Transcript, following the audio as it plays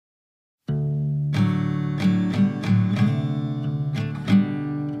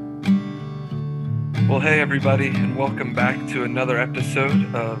Well, hey, everybody, and welcome back to another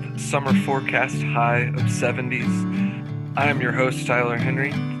episode of Summer Forecast High of 70s. I am your host, Tyler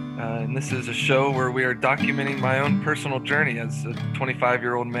Henry, and this is a show where we are documenting my own personal journey as a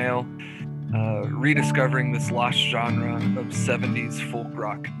 25-year-old male, rediscovering this lost genre of 70s folk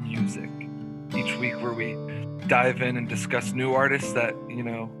rock music. Each week, where we dive in and discuss new artists that,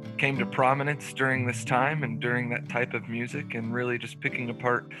 came to prominence during this time and during that type of music, and really just picking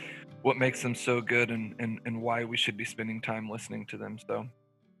apart what makes them so good and why we should be spending time listening to them. So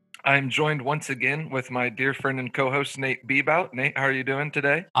I'm joined once again with my dear friend and co-host, Nate Bebout. Nate, how are you doing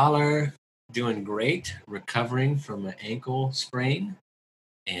today? Holler, doing great, recovering from an ankle sprain,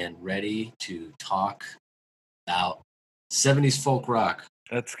 and ready to talk about 70s folk rock.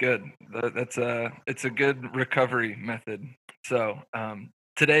 That's good. It's a good recovery method. So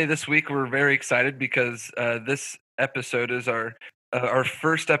today, this week, we're very excited because this episode is our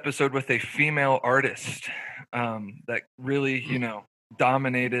first episode with a female artist that really,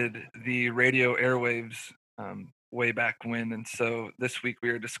 dominated the radio airwaves way back when. And so this week we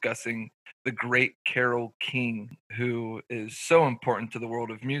are discussing the great Carole King, who is so important to the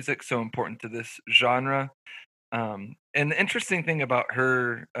world of music, so important to this genre. And the interesting thing about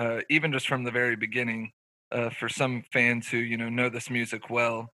her, even just from the very beginning, for some fans who know this music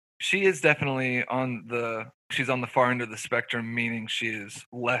well, she is definitely she's on the far end of the spectrum, meaning she is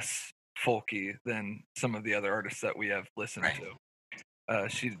less folky than some of the other artists that we have listened Right. to.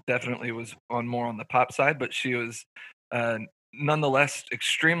 She definitely was more on the pop side, but she was uh, nonetheless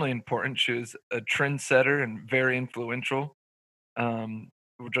extremely important. She was a trendsetter and very influential. Um,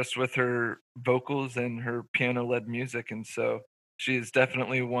 just with her vocals and her piano-led music, and so she is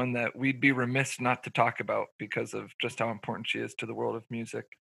definitely one that we'd be remiss not to talk about because of just how important she is to the world of music.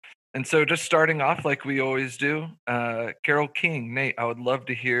 And so, just starting off like we always do, Carole King. Nate, I would love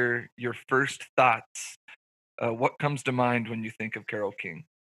to hear your first thoughts. What comes to mind when you think of Carole King?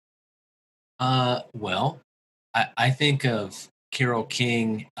 Well, I think of Carole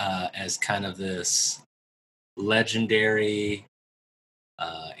King as kind of this legendary,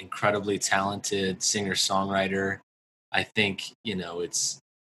 incredibly talented singer-songwriter. I think, it's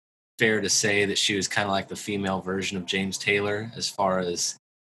fair to say that she was kind of like the female version of James Taylor as far as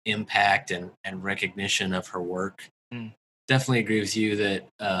impact and recognition of her work. Mm, Definitely agree with you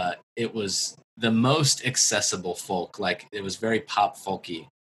that it was the most accessible folk. Like it was very pop folky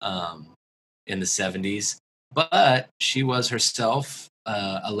in the 70s. But she was herself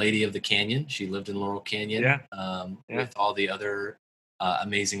a lady of the canyon. She lived in Laurel Canyon yeah, yeah, with all the other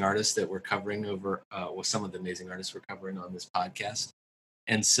amazing artists that we're covering some of the amazing artists we're covering on this podcast.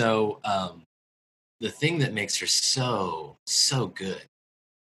 And so the thing that makes her so good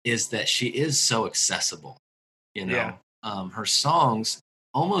is that she is so accessible. You yeah, know, her songs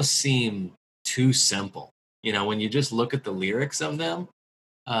almost seem too simple. When you just look at the lyrics of them,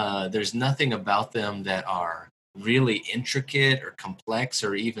 there's nothing about them that are really intricate or complex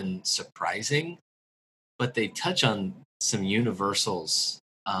or even surprising, but they touch on some universals.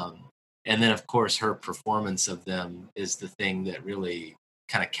 And then, of course, her performance of them is the thing that really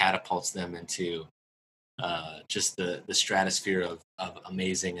kind of catapults them into just the stratosphere of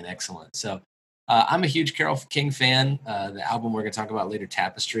amazing and excellent. So I'm a huge Carole King fan. The album we're going to talk about later,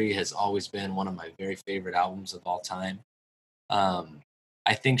 Tapestry, has always been one of my very favorite albums of all time. Um,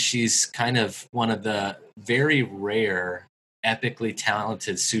 I think she's kind of one of the very rare, epically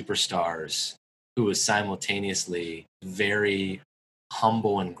talented superstars who is simultaneously very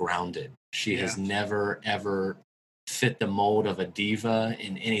humble and grounded. She yeah. has never, ever fit the mold of a diva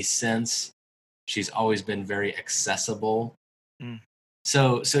in any sense. She's always been very accessible. Mm.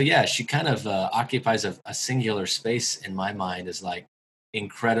 So yeah, she kind of occupies a singular space in my mind as like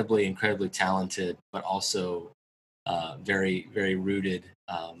incredibly talented, but also very rooted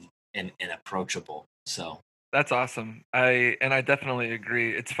and approachable. So That's awesome. I definitely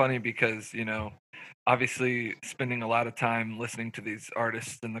agree. It's funny because, obviously spending a lot of time listening to these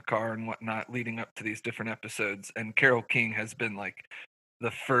artists in the car and whatnot leading up to these different episodes, and Carole King has been like the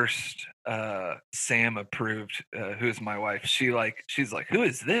first Sam approved, who's my wife. She's like, "Who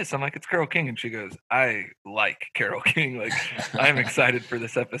is this?" I'm like, "It's Carole King." And she goes, "I like Carole King. Like, I'm excited for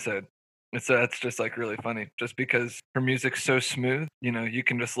this episode." And so that's just like really funny, just because her music's so smooth. You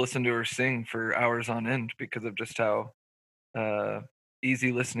can just listen to her sing for hours on end because of just how uh,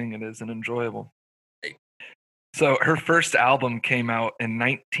 easy listening it is and enjoyable. So her first album came out in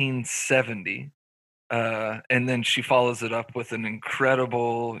 1970. And then she follows it up with an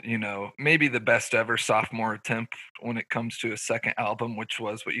incredible, maybe the best ever sophomore attempt when it comes to a second album, which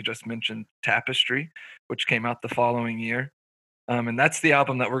was what you just mentioned, Tapestry, which came out the following year. And that's the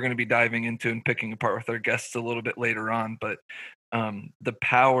album that we're going to be diving into and picking apart with our guests a little bit later on. But the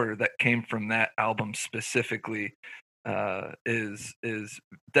power that came from that album specifically is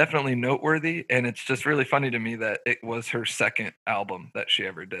definitely noteworthy, and it's just really funny to me that it was her second album that she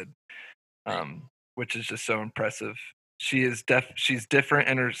ever did, Right. which is just so impressive. She's different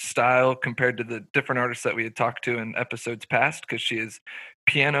in her style compared to the different artists that we had talked to in episodes past, because she is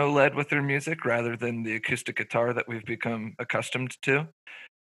piano led with her music rather than the acoustic guitar that we've become accustomed to.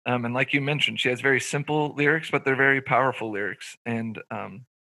 And like you mentioned, she has very simple lyrics, but they're very powerful lyrics. And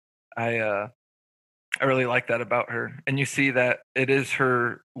I uh, I really like that about her. And you see that it is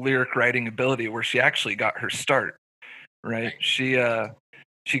her lyric writing ability where she actually got her start, right? Right.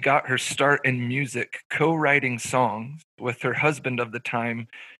 She got her start in music co-writing songs with her husband of the time,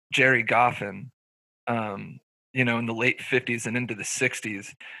 Jerry Goffin, um, in the late 50s and into the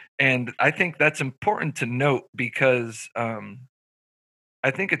 60s. And I think that's important to note because I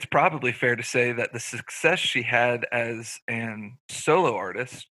think it's probably fair to say that the success she had as an solo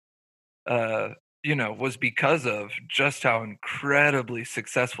artist, uh, was because of just how incredibly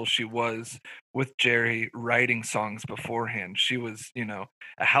successful she was with Jerry writing songs beforehand. She was,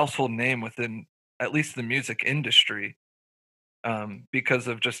 a household name within at least the music industry, because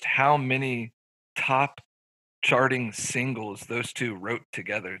of just how many top charting singles those two wrote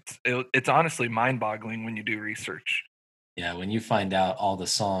together. It's honestly mind-boggling when you do research. Yeah, when you find out all the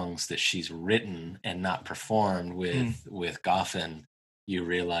songs that she's written and not performed Mm, with Goffin, you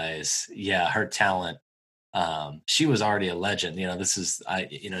realize, yeah, her talent. She was already a legend. This is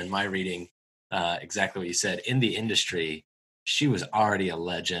in my reading, exactly what you said. In the industry, she was already a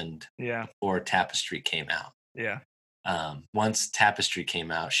legend yeah, before Tapestry came out. yeah, Once Tapestry came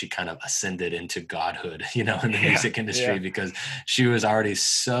out, she kind of ascended into godhood, in the yeah, music industry yeah. because she was already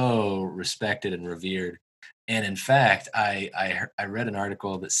so respected and revered. And in fact, I read an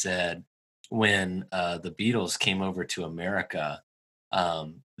article that said when the Beatles came over to America,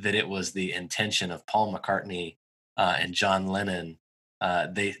 that it was the intention of Paul McCartney and John Lennon.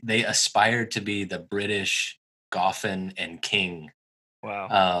 They aspired to be the British Goffin and King.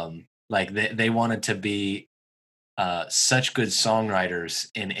 Wow. Like they wanted to be such good songwriters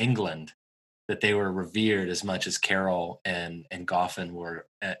in England that they were revered as much as Carol and Goffin were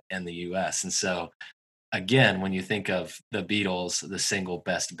in the U.S. And so, again, when you think of the Beatles, the single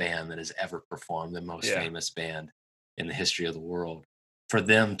best band that has ever performed, the most Yeah. famous band in the history of the world, for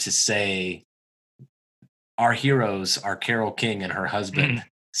them to say our heroes are Carol King and her husband,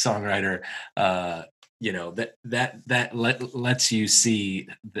 songwriter, uh, lets you see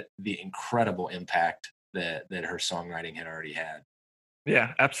the incredible impact that her songwriting had already had.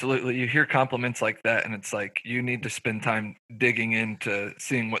 Yeah, absolutely. You hear compliments like that, and it's like you need to spend time digging into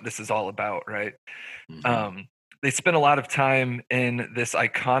seeing what this is all about, right? Hmm. Um, they spent a lot of time in this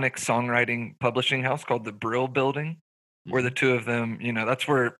iconic songwriting publishing house called the Brill Building, where the Hmm. two of them, that's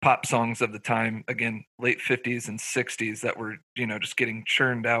where pop songs of the time, again, late 50s and 60s, that were, just getting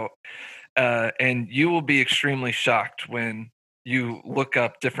churned out. And you will be extremely shocked when you look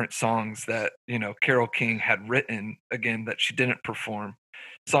up different songs that Carol King had written, again, that she didn't perform.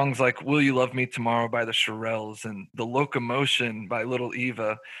 Songs like "Will You Love Me Tomorrow" by the Shirelles and "The Locomotion" by Little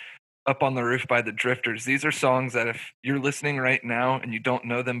Eva, "Up on the Roof" by the Drifters. These are songs that if you're listening right now and you don't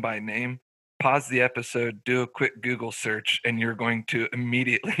know them by name, pause the episode, do a quick Google search, and you're going to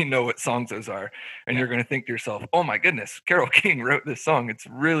immediately know what songs those are. And Yeah. you're going to think to yourself, oh my goodness, Carol King wrote this song. It's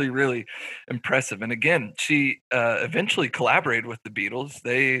really, really impressive. And again, she eventually collaborated with the Beatles.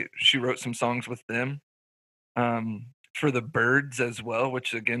 She wrote some songs with them. For the Birds as well,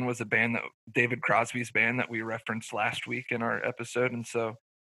 which again was a band that David Crosby's band that we referenced last week in our episode. And so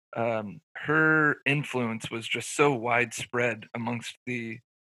her influence was just so widespread amongst the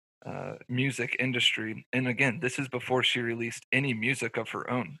music industry. And again, this is before she released any music of her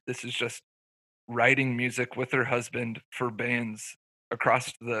own. This is just writing music with her husband for bands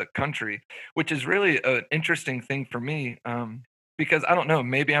across the country, which is really an interesting thing for me. Because I don't know,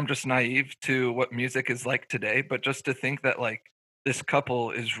 maybe I'm just naive to what music is like today, but just to think that like this couple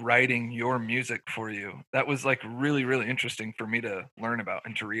is writing your music for you, that was like really, really interesting for me to learn about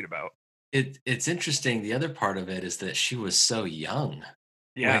and to read about. It's interesting. The other part of it is that she was so young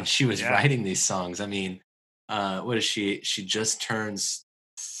when Yeah, she was yeah, writing these songs. I mean, what is she? She just turns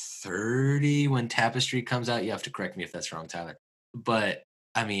 30 when Tapestry comes out. You have to correct me if that's wrong, Tyler. But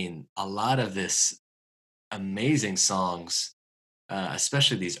I mean, a lot of this amazing songs,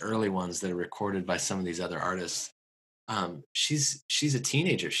 especially these early ones that are recorded by some of these other artists. She's a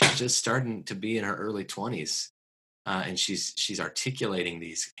teenager. She's just starting to be in her early 20s. and she's articulating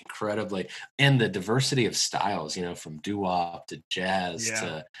these incredibly, and the diversity of styles, from doo-wop to jazz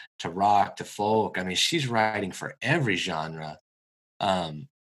Yeah. to rock to folk. I mean, she's writing for every genre. Um,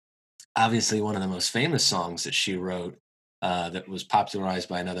 Obviously, one of the most famous songs that she wrote, that was popularized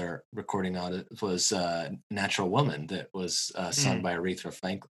by another recording artist, was "Natural Woman," that was sung Mm, by Aretha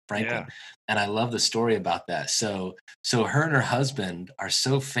Franklin. yeah. And I love the story about that. So her and her husband are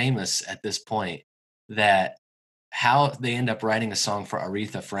so famous at this point that how they end up writing a song for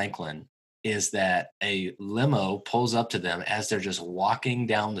Aretha Franklin is that a limo pulls up to them as they're just walking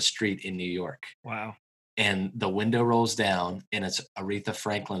down the street in New York, Wow. and the window rolls down, and it's Aretha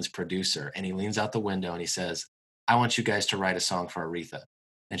Franklin's producer, and he leans out the window and he says, "I want you guys to write a song for Aretha."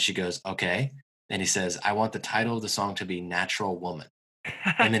 And she goes, "Okay." And he says, "I want the title of the song to be Natural Woman."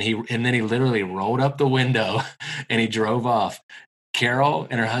 And then he literally rolled up the window and he drove off. Carol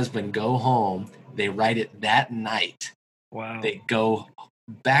and her husband go home. They write it that night. Wow. They go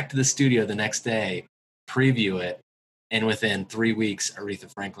back to the studio the next day, preview it, and within 3 weeks,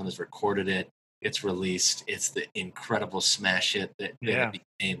 Aretha Franklin has recorded it. It's released. It's the incredible smash hit that it Yeah.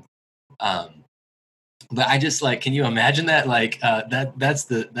 became. Um, but I just like, can you imagine that? Like that's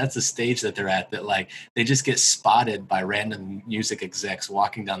the stage that they're at. That like they just get spotted by random music execs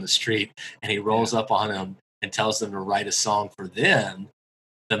walking down the street, and he Yeah. rolls up on them and tells them to write a song for them,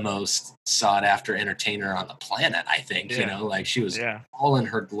 the most sought after entertainer on the planet, I think. Yeah. Like she was Yeah. all in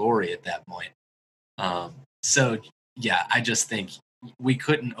her glory at that point. So yeah, I just think we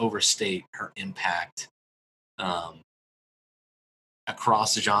couldn't overstate her impact, um,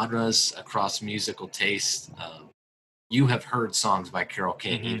 across genres, across musical tastes. You have heard songs by Carole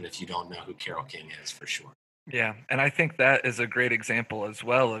King, Hmm. even if you don't know who Carole King is, for sure. Yeah, and I think that is a great example as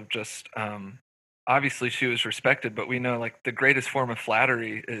well of just obviously she was respected, but we know like the greatest form of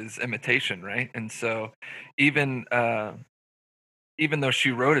flattery is imitation, right? And so even even though she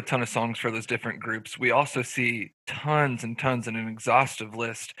wrote a ton of songs for those different groups, we also see tons and tons and an exhaustive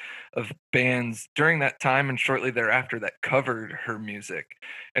list of bands during that time and shortly thereafter that covered her music.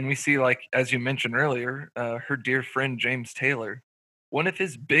 And we see, like, as you mentioned earlier, her dear friend James Taylor, one of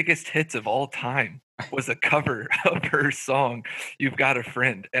his biggest hits of all time was a cover of her song, You've Got a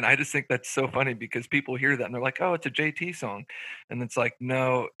Friend. And I just think that's so funny because people hear that and they're like, oh, it's a JT song. And it's like,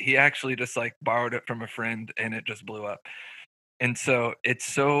 no, he actually just like borrowed it from a friend and it just blew up. And so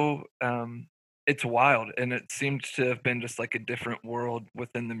it's wild, and it seemed to have been just like a different world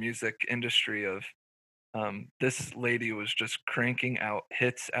within the music industry of, this lady was just cranking out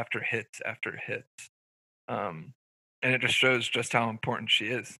hits after hits after hits, um, and it just shows just how important she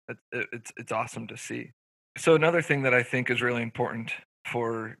is. It's awesome to see. So another thing that I think is really important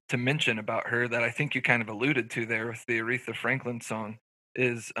for to mention about her that I think you kind of alluded to there with the Aretha Franklin song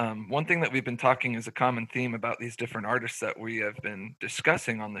is one thing that we've been talking as a common theme about these different artists that we have been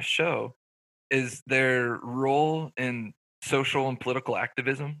discussing on the show is their role in social and political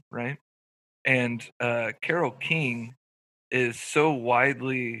activism, right? And Carol King is so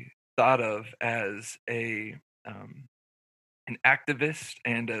widely thought of as a um, an activist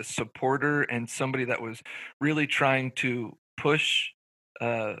and a supporter and somebody that was really trying to push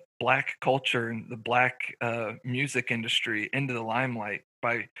black culture and the black music industry into the limelight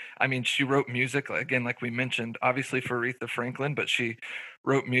by I mean she wrote music again like we mentioned obviously for Aretha Franklin but she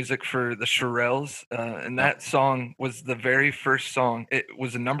wrote music for the Shirelles and Yep. that song was the very first song it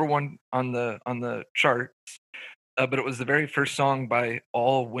was a number one on the chart but it was the very first song by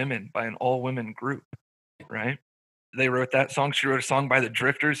all women by an all women group right they wrote that song. She wrote a song by the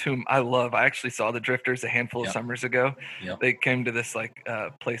Drifters, whom I love. I actually saw the Drifters a handful of Yep. summers ago. Yep. They came to this like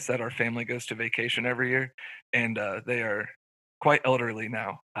place that our family goes to vacation every year, and they are quite elderly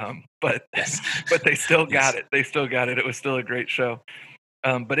now. But Yes. but they still got Yes. it. They still got it. It was still a great show.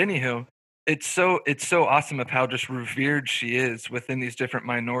 But anywho, it's so awesome of how just revered she is within these different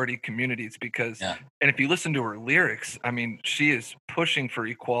minority communities because Yeah. and if you listen to her lyrics, I mean, she is pushing for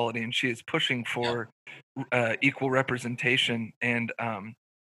equality and she is pushing Yep. for equal representation. And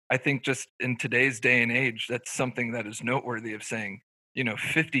I think just in today's day and age, that's something that is noteworthy of saying,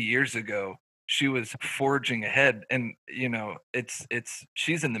 50 years ago, she was forging ahead and it's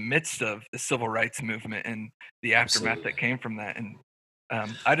she's in the midst of the civil rights movement and the aftermath that Absolutely. came from that and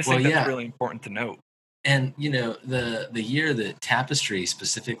I just Well, think that's yeah. really important to note. And the year that Tapestry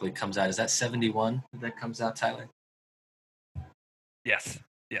specifically comes out, is that 71 that comes out, Tyler? Yes.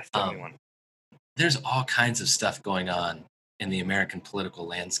 Yes, Um, 71. there's all kinds of stuff going on in the American political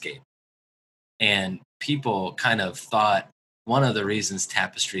landscape. And people kind of thought one of the reasons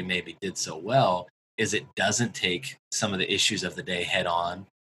Tapestry maybe did so well is it doesn't take some of the issues of the day head on,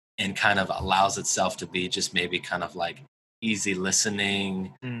 and kind of allows itself to be just maybe kind of like easy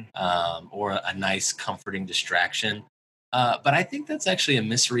listening, Mm, or a nice comforting distraction. But I think that's actually a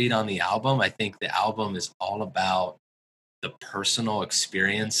misread on the album. I think the album is all about the personal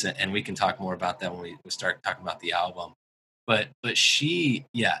experience, and we can talk more about that when we start talking about the album. But she,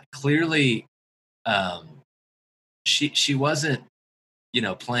 yeah, clearly, um, she wasn't,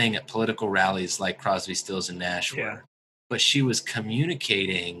 playing at political rallies like Crosby, Stills, and Nash yeah. were, but she was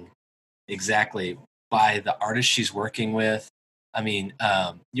communicating exactly by the artists she's working with. I mean,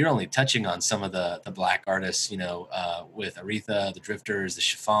 you're only touching on some of the black artists, with Aretha, the Drifters, the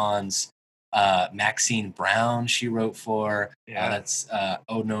Chiffons, Maxine Brown. She wrote for. Yeah. That's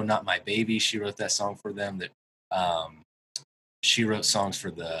 "Oh No, Not My Baby." She wrote that song for them. That um, she wrote songs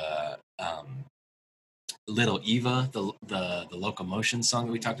for the Little Eva, the Locomotion song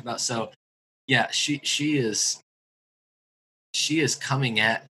that we talked about. So yeah, she is coming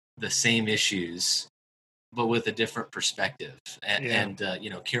at the same issues, but with a different perspective. Yeah.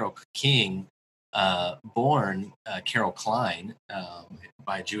 Carole King, born Carol Klein,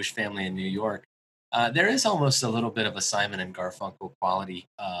 by a Jewish family in New York. There is almost a little bit of a Simon and Garfunkel quality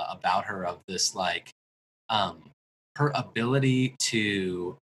about her, of this, like, um, her ability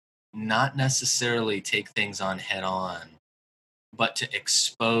to not necessarily take things on head on, but to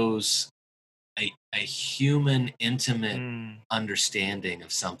expose a human, intimate Mm, understanding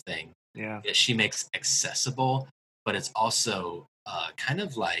of something yeah. that she makes accessible, but it's also kind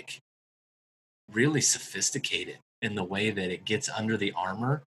of like really sophisticated in the way that it gets under the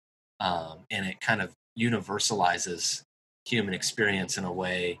armor, and it kind of universalizes human experience in a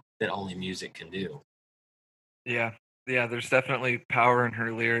way that only music can do. Yeah. Yeah, there's definitely power in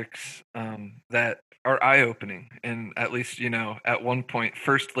her lyrics, that are eye-opening, and at least, at one point,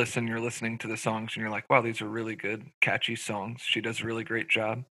 first listen, you're listening to the songs and you're like, "Wow, these are really good, catchy songs. She does a really great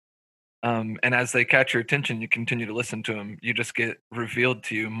job." And as they catch your attention, you continue to listen to them. You just get revealed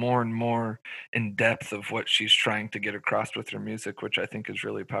to you more and more in depth of what she's trying to get across with her music, which I think is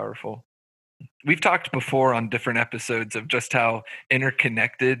really powerful. We've talked before on different episodes of just how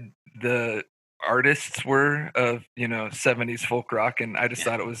interconnected the artists were of 70s folk rock, and I just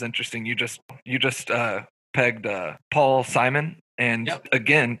Yeah. thought it was interesting. You just pegged Paul Simon, and Yep.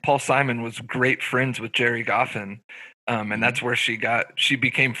 again, Paul Simon was great friends with Jerry Goffin. And Mhm. that's where she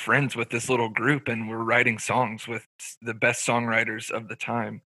became friends with this little group, and we're writing songs with the best songwriters of the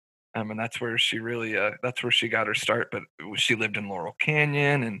time. And that's where she got her start. But she lived in Laurel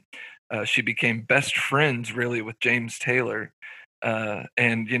Canyon, and she became best friends really with James Taylor.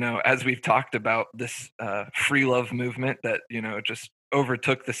 And as we've talked about this free love movement that just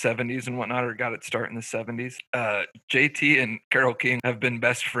overtook the 70s and whatnot, or got its start in the 70s. JT and Carole King have been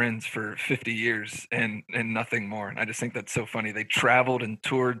best friends for 50 years and nothing more. And I just think that's so funny. They traveled and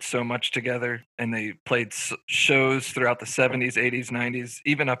toured so much together, and they played shows throughout the 70s, 80s, 90s,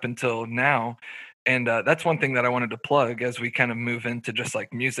 even up until now. And that's one thing that I wanted to plug as we kind of move into just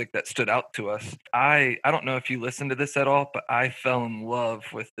like music that stood out to us. I don't know if you listened to this at all, but I fell in love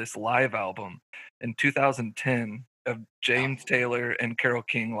with this live album in 2010 of Wow. James Taylor and Carole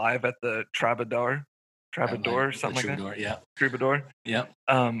King live at the Troubadour, The something like that. Troubadour. Yeah. Troubadour. Yep.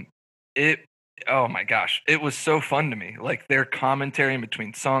 Um, it oh my gosh, it was so fun to me. Like their commentary in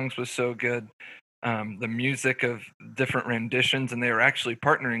between songs was so good. The music of different renditions, and they were actually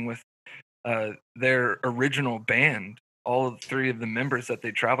partnering with their original band, all of three of the members that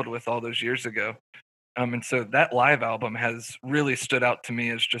they traveled with all those years ago. And so that live album has really stood out to me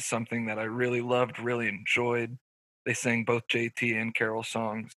as just something that I really loved, really enjoyed. They sang both JT and Carol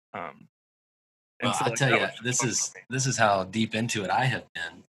songs. And Well, so I'll like tell that you, was just this fun for is me. this is how deep into it I have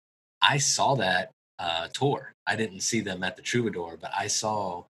been. I saw that tour. I didn't see them at the Troubadour, but I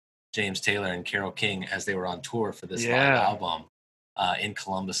saw James Taylor and Carole King as they were on tour for this live Yeah. album in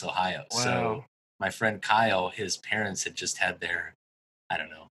Columbus, Ohio. So Wow. my friend Kyle, his parents had just had their, I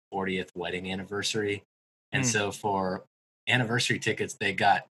don't know, 40th wedding anniversary, and Mm, so for anniversary tickets, they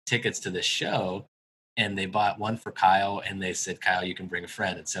got tickets to this show. And they bought one for Kyle, and they said, "Kyle, you can bring a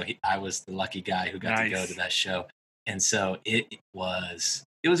friend." And so I was the lucky guy who got to go to nice. that show. And so it was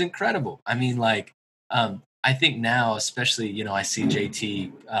incredible. I mean, like, I think now, especially, I see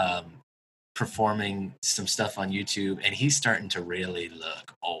JT performing some stuff on YouTube, and he's starting to really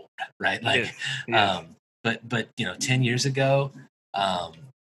look old, right? He is. Like, He is. um, but 10 years ago, um,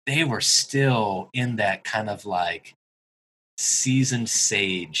 they were still in that kind of like seasoned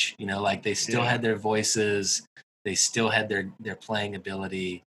sage, like they still Yeah. had their voices, they still had their playing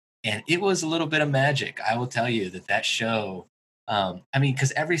ability, and it was a little bit of magic. I will tell you that show. I mean,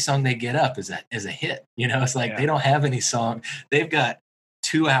 because every song they get up is a hit. It's like Yeah. they don't have any song. They've got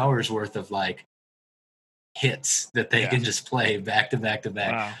 2 hours worth of like hits that they Yeah. can just play back to back to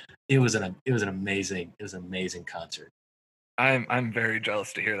back. Wow. It was an amazing concert. I'm very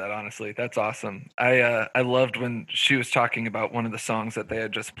jealous to hear that, honestly. That's awesome. I loved when she was talking about one of the songs that they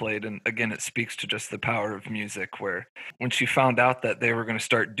had just played, and again, it speaks to just the power of music. Where when she found out that they were going to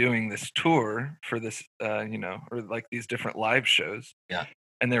start doing this tour for this, or like these different live shows, Yeah.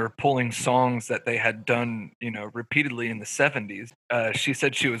 and they were pulling songs that they had done, repeatedly in the 70s. She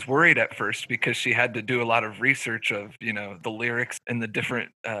said she was worried at first because she had to do a lot of research of, the lyrics and the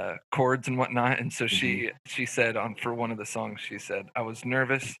different chords and whatnot. And so Hmm. she said on for one of the songs, she said, I was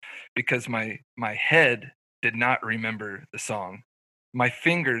nervous because my head did not remember the song. My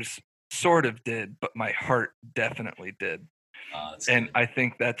fingers sort of did, but my heart definitely did. That's And good. I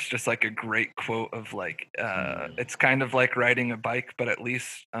think that's just like a great quote of like, Mm. it's kind of like riding a bike, but at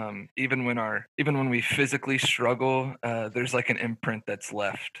least even when we physically struggle, there's like an imprint that's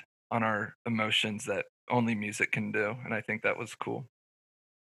left on our emotions that only music can do. And I think that was cool.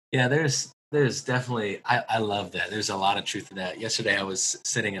 Yeah, there's definitely I love that. There's a lot of truth to that. Yesterday I was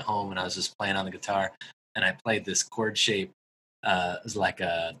sitting at home and I was just playing on the guitar and I played this chord shape. It was like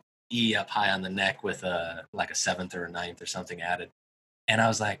a E up high on the neck with a like a seventh or a ninth or something added. And I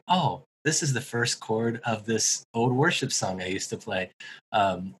was like, oh, this is the first chord of this old worship song I used to play.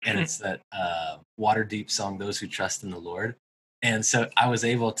 And it's that Water Deep song, Those Who Trust in the Lord. And so I was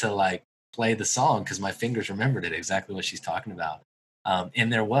able to like play the song because my fingers remembered it exactly what she's talking about.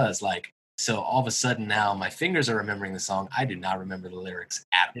 And there was like, so all of a sudden now my fingers are remembering the song. I do not remember the lyrics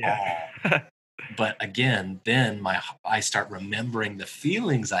at Yeah. all. But again, then I start remembering the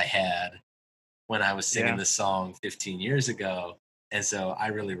feelings I had when I was singing Yeah. this song 15 years ago. And so I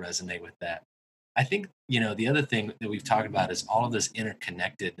really resonate with that. I think, the other thing that we've talked about is all of this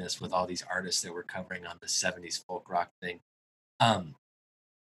interconnectedness with all these artists that we're covering on the 70s folk rock thing. Um,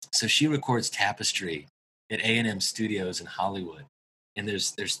 so she records Tapestry at A&M Studios in Hollywood. And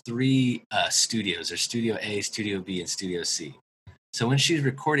there's three studios. There's Studio A, Studio B, and Studio C. So when she's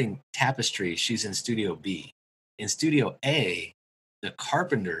recording Tapestry, she's in Studio B. In Studio A, the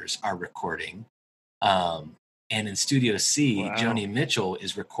Carpenters are recording, um, and in Studio C, Wow. Joni Mitchell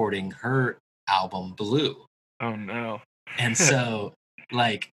is recording her album Blue. Oh no. And so,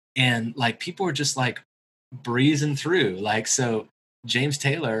 like people are just like breezing through. Like, so James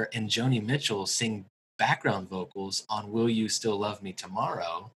Taylor and Joni Mitchell sing background vocals on Will You Still Love Me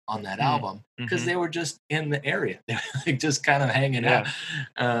Tomorrow on that Hmm. album because Hmm. they were just in the area. They were like just kind of hanging out.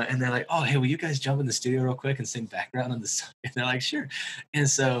 Yeah. And they're like, oh, hey, will you guys jump in the studio real quick and sing background on this song? And they're like, sure. And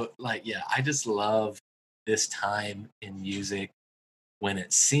so, like, yeah, I just love this time in music when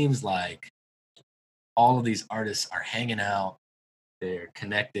it seems like all of these artists are hanging out, they're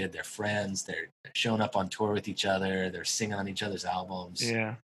connected, they're friends, they're showing up on tour with each other, they're singing on each other's albums,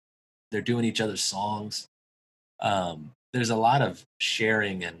 Yeah. they're doing each other's songs. There's a lot of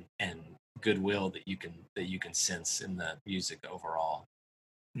sharing and goodwill that you can sense in the music overall.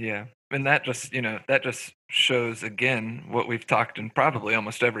 Yeah. And that just shows again what we've talked in probably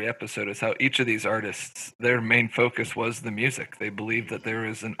almost every episode is how each of these artists, their main focus was the music. They believed that there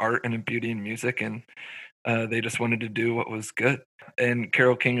was an art and a beauty in music, and they just wanted to do what was good. And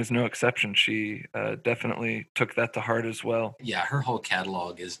Carol King is no exception. She definitely took that to heart as well. Yeah, her whole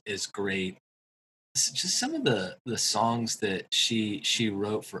catalog is great. Just some of the songs that she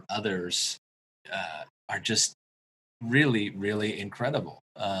wrote for others are just really really incredible.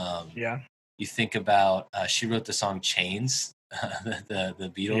 Yeah. You think about she wrote the song Chains,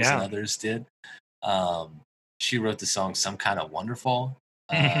 the Beatles and Yeah. others did. Um, she wrote the song Some Kind of Wonderful.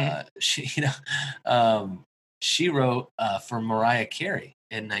 Hmm. She um, she wrote for Mariah Carey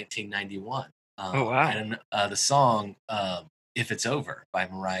in 1991. Oh wow. And the song If It's Over by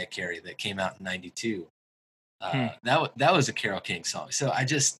Mariah Carey that came out in 92. Hmm. That was a Carole King song. So I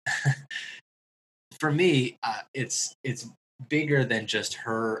just for me, it's bigger than just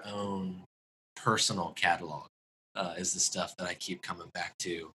her own personal catalog. Is the stuff that I keep coming back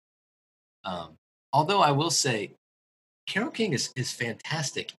to. Um, Although I will say, Carole King is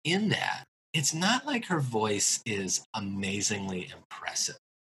fantastic in that it's not like her voice is amazingly impressive,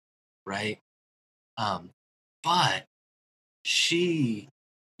 right? Um, but she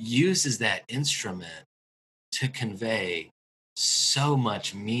uses that instrument to convey so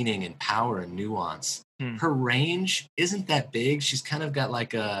much meaning and power and nuance. Hmm. Her range isn't that big. She's kind of got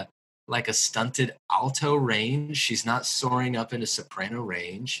like a stunted alto range. She's not soaring up into soprano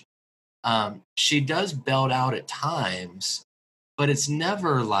range. She does belt out at times, but it's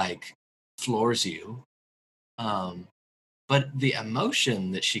never like floors you. Um, but the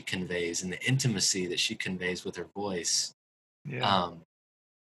emotion that she conveys and the intimacy that she conveys with her voice, Yeah. um,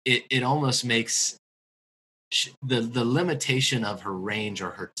 it almost makes the limitation of her range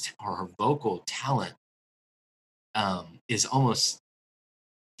or her vocal talent is almost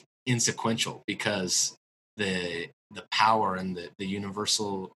insequential because the power and the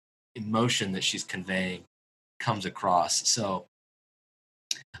universal emotion that she's conveying comes across. So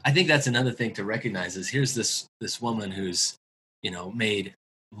I think that's another thing to recognize is here's this woman who's, made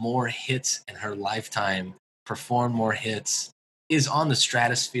more hits in her lifetime, performed more hits, is on the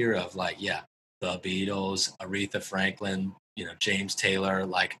stratosphere of like, yeah, the Beatles, Aretha Franklin, James Taylor,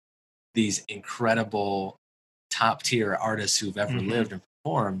 like these incredible top tier artists who've ever Hmm. lived and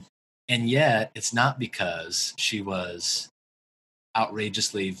performed. And yet it's not because she was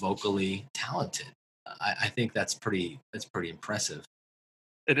outrageously vocally talented. I think that's pretty impressive.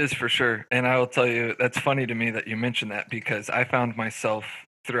 It is for sure. And I will tell you, that's funny to me that you mentioned that because I found myself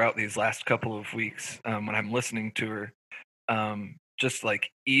throughout these last couple of weeks when I'm listening to her, just like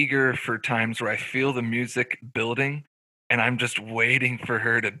eager for times where I feel the music building and I'm just waiting for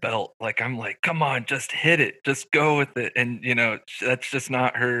her to belt. Like, I'm like, come on, just hit it, just go with it. And, that's just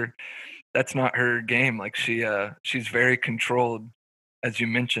not her. That's not her game. Like she's very controlled, as you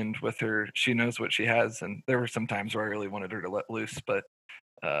mentioned with her. She knows what she has. And there were some times where I really wanted her to let loose, but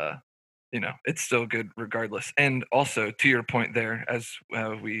uh, it's still good regardless. And also, to your point there, as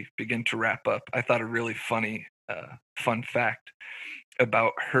we begin to wrap up, I thought a really fun fact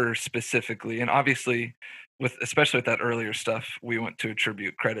about her specifically, and obviously, especially with that earlier stuff, we want to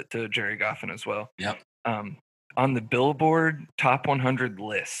attribute credit to Jerry Goffin as well. Yep. Um, on the Billboard Top 100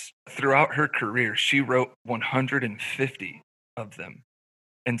 lists throughout her career, she wrote 150 of them,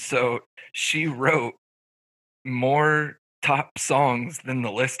 and so she wrote more top songs than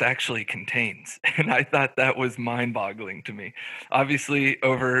the list actually contains. And I thought that was mind-boggling to me. Obviously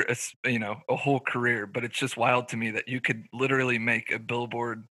over a whole career, but it's just wild to me that you could literally make a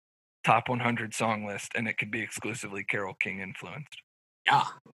Billboard top 100 song list and it could be exclusively Carole King influenced. Yeah.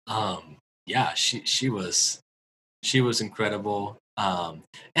 Yeah, she was incredible. And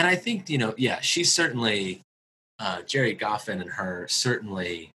I think, yeah, she's certainly Jerry Goffin and her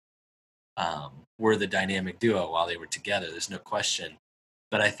certainly were the dynamic duo while they were together. There's no question.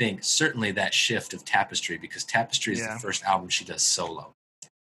 But I think certainly that shift of Tapestry, because Tapestry is the Yeah. first album she does solo.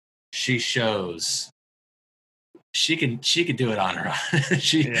 She shows she can do it on her own.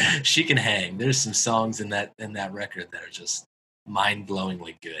 she Yeah. she can hang. There's some songs in that record that are just mind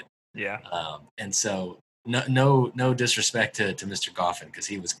blowingly good. Yeah. And so no disrespect to Mr. Goffin because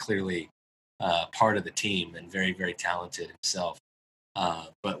he was clearly part of the team and very very talented himself.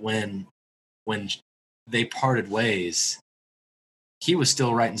 But when they parted ways, he was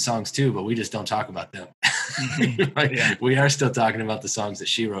still writing songs too, but we just don't talk about them. Mhm. Like, Yeah. we are still talking about the songs that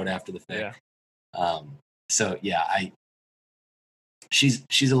she wrote after the Yeah. fact. Um, so yeah,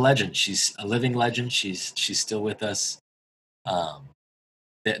 she's a legend. She's a living legend. She's still with us. Um,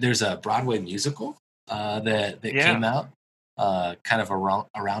 there's a Broadway musical that came Yeah. out kind of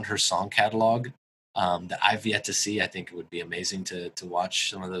around her song catalog that I've yet to see. I think it would be amazing to watch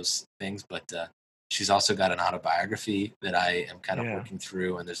some of those things, but she's also got an autobiography that I am kind of Yeah. working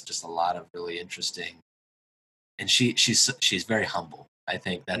through, and there's just a lot of really interesting. And she's very humble. I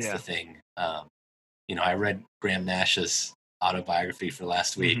think that's the Yeah. thing. I read Graham Nash's autobiography for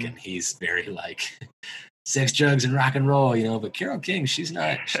last week, Mhm. and he's very like sex, drugs, and rock and roll, But Carole King, she's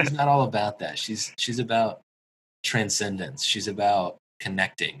not all about that. She's about transcendence. She's about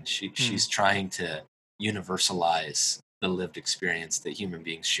connecting. Hmm. She's trying to universalize the lived experience that human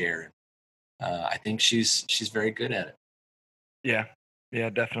beings share. I think she's very good at it. Yeah. Yeah,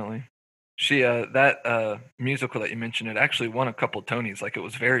 definitely. She that musical that you mentioned, it actually won a couple Tonys. Like it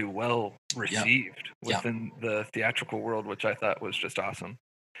was very well Yep. received Yep. within the theatrical world, which I thought was just awesome.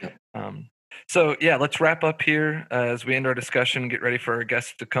 Yep. Um, so yeah, let's wrap up here as we end our discussion. Get ready for our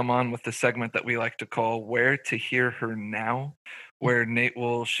guests to come on with the segment that we like to call "Where to Hear Her Now," where Nate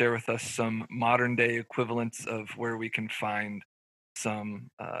will share with us some modern day equivalents of where we can find some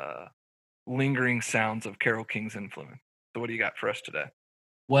lingering sounds of Carole King's influence. So what do you got for us today?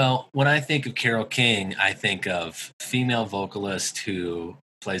 Well, when I think of Carole King, I think of female vocalist who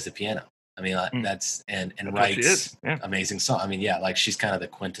plays the piano. I mean, Mm, that's and that's what she is. writes Yeah. amazing songs. I mean, yeah, like she's kind of the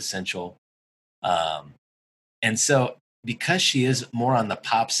quintessential. Um, and so because she is more on the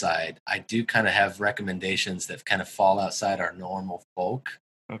pop side, I do kind of have recommendations that kind of fall outside our normal folk.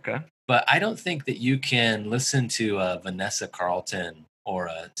 Okay. But I don't think that you can listen to a Vanessa Carlton or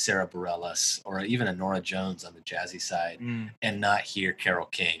a Sarah Bareilles or even a Nora Jones on the jazzy side Mm, and not hear Carole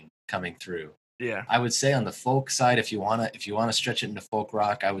King coming through. yeah. I would say on the folk side, if you wanna stretch it into folk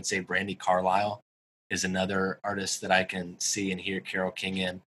rock, I would say Brandy Carlisle is another artist that I can see and hear Carole King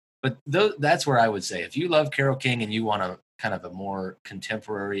in. But that's where I would say, if you love Carole King and you want a kind of a more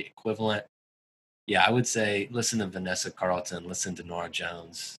contemporary equivalent, yeah, I would say listen to Vanessa Carlton, listen to Nora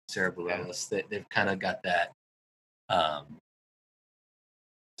Jones, Sarah Bareilles. They've kind of got that um,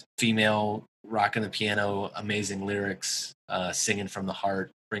 female rocking the piano, amazing lyrics, singing from the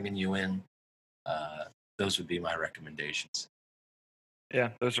heart, bringing you in. Those would be my recommendations.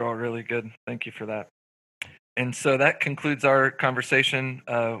 Yeah, those are all really good. Thank you for that. And so that concludes our conversation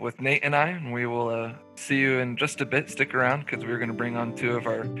with Nate and I. And we will see you in just a bit. Stick around because we're going to bring on two of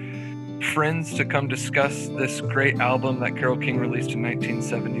our friends to come discuss this great album that Carole King released in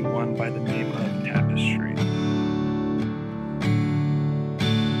 1971 by the name of Tapestry.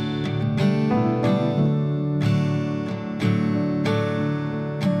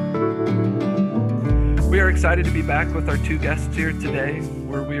 We are excited to be back with our two guests here today,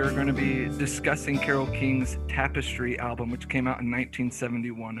 where we are going to be discussing Carole King's Tapestry album, which came out in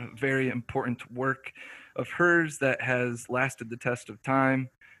 1971, a very important work of hers that has lasted the test of time.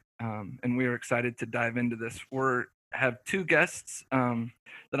 And we are excited to dive into this. We have two guests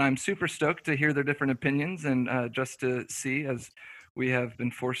that I'm super stoked to hear their different opinions and just to see, as we have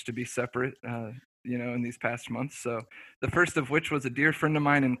been forced to be separate in these past months. So the first of which was a dear friend of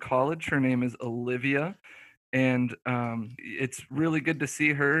mine in college. Her name is Olivia. And it's really good to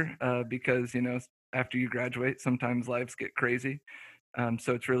see her because, after you graduate, sometimes lives get crazy.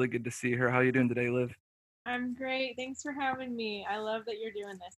 So it's really good to see her. How are you doing today, Liv? I'm great. Thanks for having me. I love that you're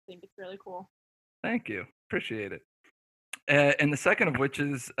doing this. I think it's really cool. Thank you. Appreciate it. And the second of which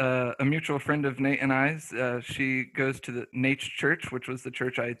is a mutual friend of Nate and I's. She goes to the Nate's church, which was the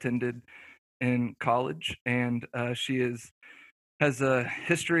church I attended in college. And she has a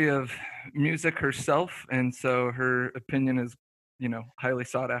history of music herself. And so her opinion is, highly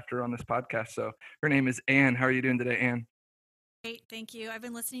sought after on this podcast. So her name is Anne. How are you doing today, Anne? Great. Thank you. I've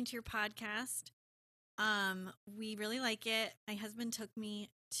been listening to your podcast. We really like it. My husband took me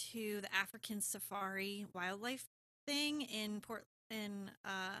to the African Safari wildlife thing in Port Clinton.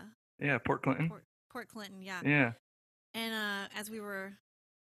 Port Clinton, yeah. Yeah. And as we were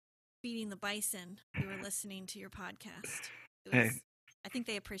feeding the bison, we were listening to your podcast. I think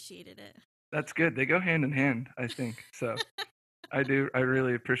they appreciated it. That's good. They go hand in hand, I think. So I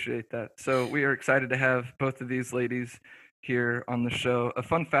really appreciate that. So we are excited to have both of these ladies here on the show. A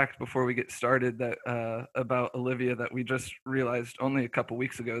fun fact before we get started that about Olivia that we just realized only a couple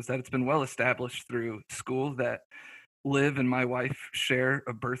weeks ago is that it's been well established through school that Liv and my wife share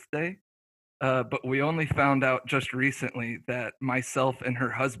a birthday. But we only found out just recently that myself and her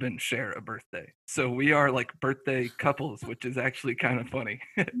husband share a birthday. So we are like birthday couples, which is actually kind of funny.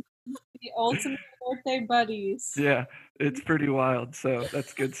 The ultimate birthday buddies. Yeah, it's pretty wild. So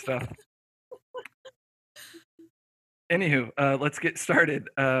that's good stuff. Anywho, let's get started.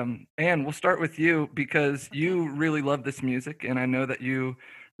 Anne, we'll start with you because you really love this music, and I know that you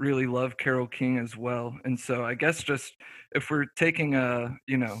really love Carole King as well. And so I guess just if we're taking a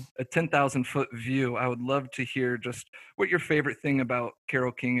 10,000 foot view, I would love to hear just what your favorite thing about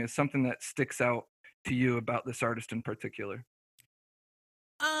Carole King is, something that sticks out to you about this artist in particular.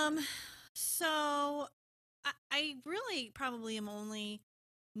 So I really probably am only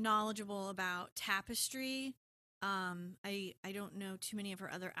knowledgeable about Tapestry. I don't know too many of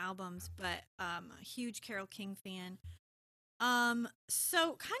her other albums, but a huge Carole King fan.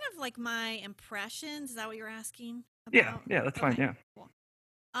 So kind of like my impressions, is that what you're asking about? Yeah, that's fine. Yeah. Cool.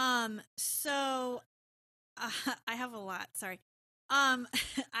 So I have a lot, sorry.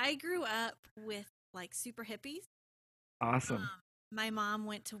 I grew up with like super hippies. Awesome. My mom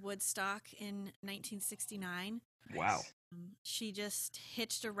went to Woodstock in 1969. Wow. She just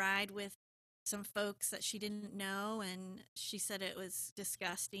hitched a ride with some folks that she didn't know, and she said it was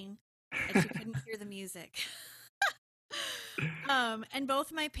disgusting and she couldn't hear the music. And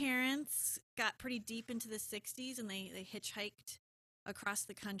both my parents got pretty deep into the 60s, and they hitchhiked across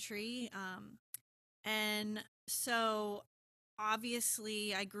the country. And so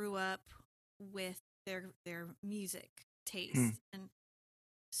obviously I grew up with their music taste. And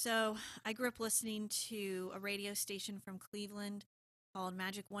so I grew up listening to a radio station from Cleveland called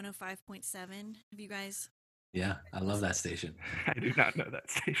Magic 105.7. Have you guys? Yeah, I love that station. I do not know that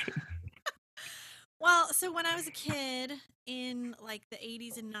station. Well, so when I was a kid in like the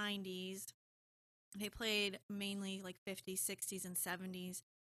 80s and 90s, they played mainly like 50s, 60s, and 70s.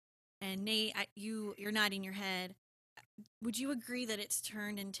 And Nate, you're nodding your head. Would you agree that it's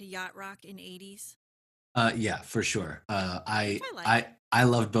turned into yacht rock in 80s? Yeah, for sure. I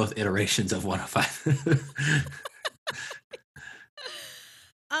loved both iterations of 105.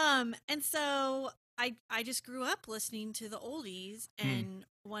 And so I just grew up listening to the oldies, and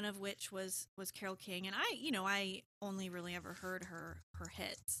one of which was Carole King, and I only really ever heard her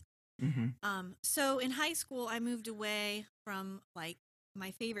hits. So in high school, I moved away from like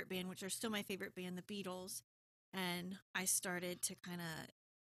my favorite band, which are still my favorite band, the Beatles, and I started to kind of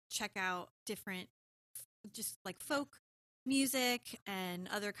check out different, just like folk music and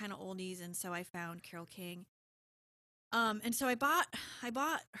other kind of oldies, and so I found Carole King. And so I bought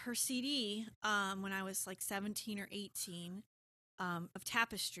her CD when I was like 17 or 18 of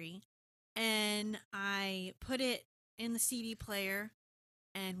Tapestry, and I put it in the CD player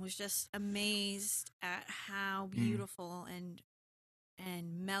and was just amazed at how beautiful and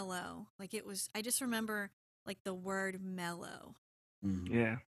mellow. Like it was, I just remember like the word mellow.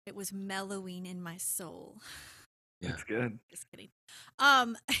 Yeah. It was mellowing in my soul. Yeah. That's good. Just kidding.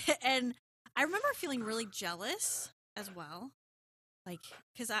 And I remember feeling really jealous as well. Like,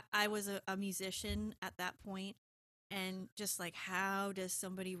 because I was a musician at that point, and just like, how does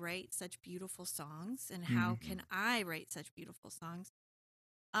somebody write such beautiful songs, and how can I write such beautiful songs?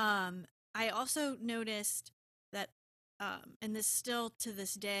 I also noticed that, and this still to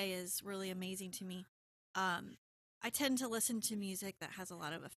this day is really amazing to me. I tend to listen to music that has a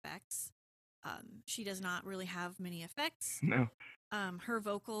lot of effects. She does not really have many effects. No. Her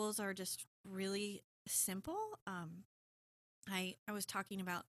vocals are just really simple. I was talking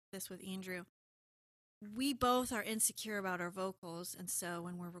about this with Andrew. We both are insecure about our vocals, and so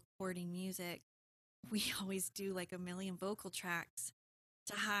when we're recording music, we always do like a million vocal tracks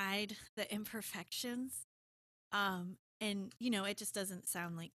to hide the imperfections. And it just doesn't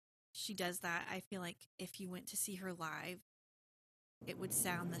sound like she does that. I feel like if you went to see her live, it would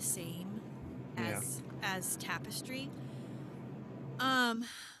sound the same as Tapestry.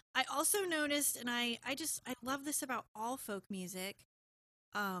 I also noticed, and I love this about all folk music.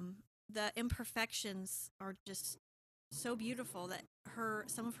 The imperfections are just so beautiful that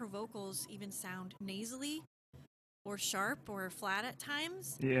some of her vocals even sound nasally or sharp or flat at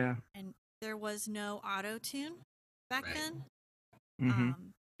times. Yeah. And there was no auto tune back then.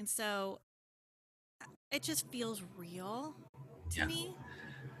 And so it just feels real to me.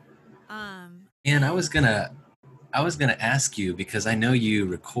 And I was gonna ask you, because I know you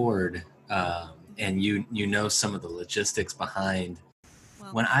record, and you know some of the logistics behind.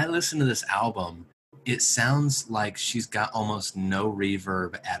 Well, when I listen to this album, it sounds like she's got almost no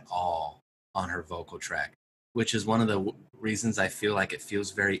reverb at all on her vocal track, which is one of the reasons I feel like it feels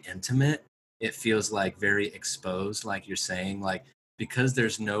very intimate. It feels like very exposed, like you're saying, like because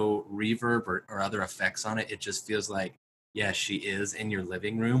there's no reverb or other effects on it, it just feels like, yeah, she is in your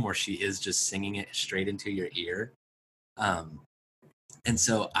living room, or she is just singing it straight into your ear. And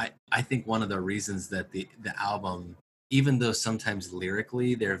so I think one of the reasons that the album, even though sometimes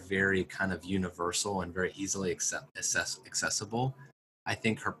lyrically they're very kind of universal and very easily accessible, I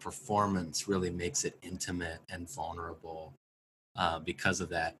think her performance really makes it intimate and vulnerable because of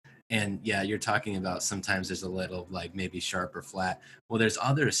that. And yeah, you're talking about sometimes there's a little like maybe sharp or flat. Well, there's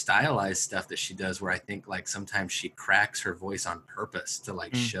other stylized stuff that she does where I think like sometimes she cracks her voice on purpose to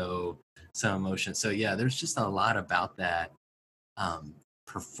like show some emotion. So yeah, there's just a lot about that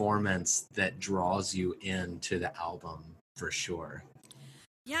performance that draws you into the album for sure.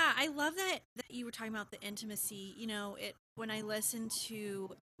 Yeah, I love that you were talking about the intimacy. When I listen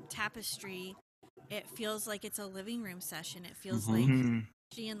to Tapestry, it feels like it's a living room session. It feels like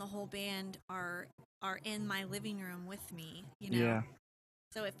she and the whole band are in my living room with me. Yeah.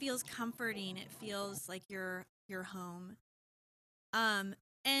 So it feels comforting. It feels like you're home.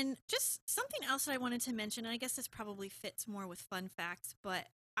 And just something else that I wanted to mention, and I guess this probably fits more with fun facts, but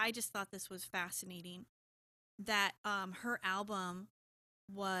I just thought this was fascinating, that her album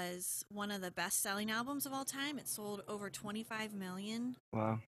was one of the best-selling albums of all time. It sold over 25 million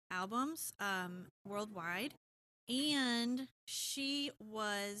albums worldwide, and she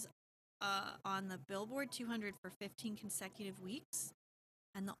was on the Billboard 200 for 15 consecutive weeks,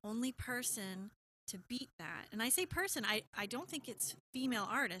 and the only person to beat that, and I say person, I don't think it's female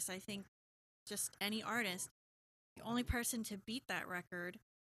artists, I think just any artist, the only person to beat that record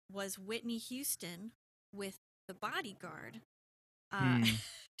was Whitney Houston with The Bodyguard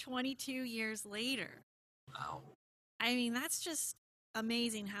 22 years later. Wow. I mean, that's just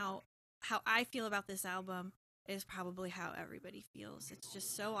amazing. How I feel about this album is probably how everybody feels. It's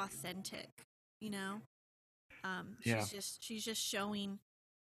just so authentic, she's just showing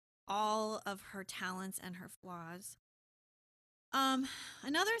all of her talents and her flaws.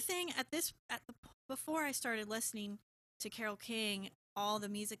 Another thing before I started listening to Carole King, all the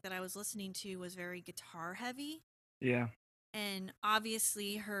music that I was listening to was very guitar heavy. Yeah. And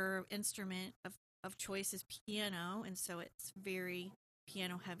obviously her instrument of of choice is piano, and so it's very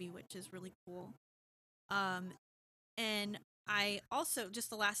piano heavy, which is really cool. And I also, just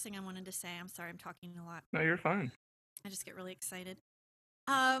the last thing I wanted to say, I'm sorry, I'm talking a lot. No, you're fine. I just get really excited.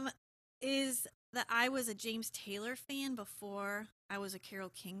 Is that I was a James Taylor fan before I was a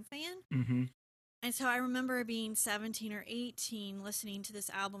Carole King fan. Mm-hmm. And so I remember being 17 or 18, listening to this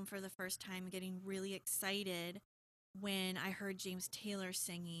album for the first time, getting really excited when I heard James Taylor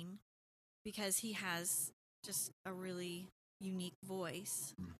singing, because he has just a really unique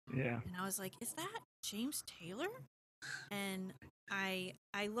voice. Yeah. And I was like, is that James Taylor? And I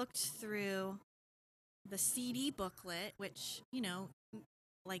looked through the CD booklet, which, you know,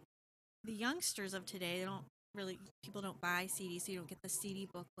 like the youngsters of today, people don't buy CDs, so you don't get the CD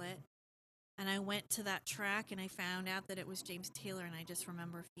booklet. And I went to that track and I found out that it was James Taylor, and I just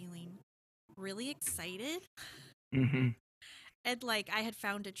remember feeling really excited. Mm-hmm. And like I had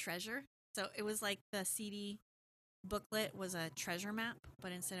found a treasure. So it was like the CD booklet was a treasure map,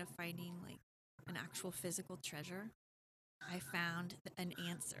 but instead of finding like an actual physical treasure, I found an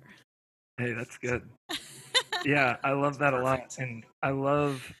answer. Hey, that's good. Yeah, I love that a lot. Perfect. And I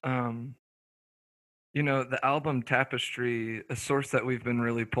love, you know, the album Tapestry. A source that we've been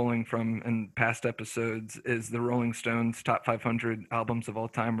really pulling from in past episodes is the Rolling Stones top 500 albums of all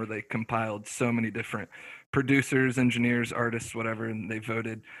time, where they compiled so many different producers, engineers, artists, whatever, and they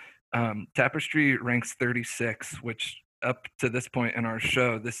voted. Tapestry ranks 36, which up to this point in our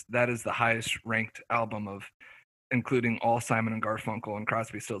show, that is the highest ranked album of, including all Simon and Garfunkel and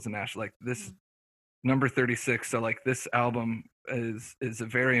Crosby, Stills and Nash. Like this, number 36. So like this album is a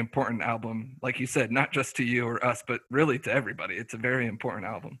very important album, like you said, not just to you or us, but really to everybody. It's a very important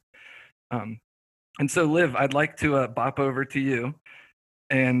album. And so Liv, I'd like to bop over to you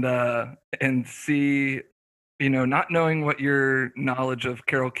and see, you know, not knowing what your knowledge of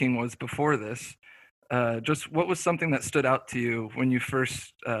Carole King was before this, just what was something that stood out to you when you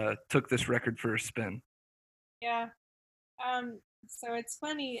first took this record for a spin? Yeah. So it's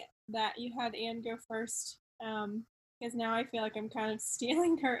funny that you had Anne go first, because now I feel like I'm kind of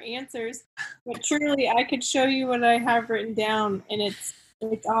stealing her answers. But truly, I could show you what I have written down, and it's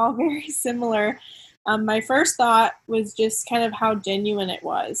all very similar. My first thought was just kind of how genuine it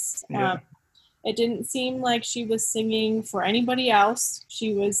was. Yeah. It didn't seem like she was singing for anybody else.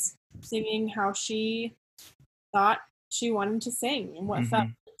 She was singing how she thought she wanted to sing and what felt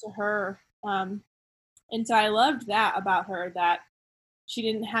good to her. And so I loved that about her, that she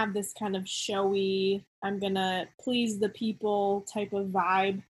didn't have this kind of showy, I'm going to please the people type of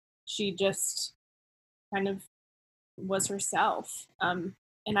vibe. She just kind of was herself. And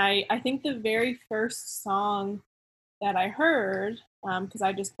I think the very first song that I heard, because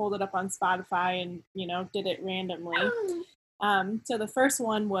I just pulled it up on Spotify and, you know, did it randomly. So the first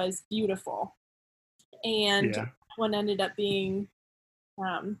one was Beautiful. And Yeah. one ended up being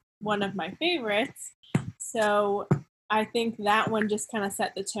one of my favorites. So I think that one just kind of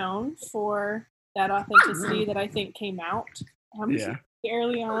set the tone for that authenticity that I think came out Yeah.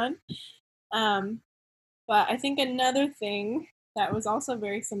 early on. But I think another thing that was also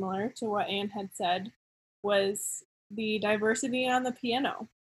very similar to what Anne had said was the diversity on the piano.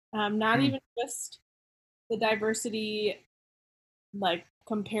 Not even just the diversity like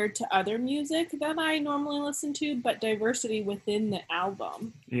compared to other music that I normally listen to, but diversity within the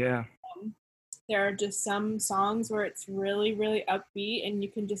album. Yeah. There are just some songs where it's really, really upbeat, and you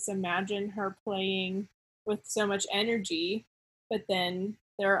can just imagine her playing with so much energy. But then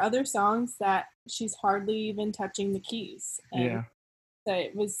there are other songs that she's hardly even touching the keys. And Yeah. so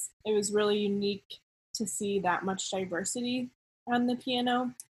it was really unique to see that much diversity on the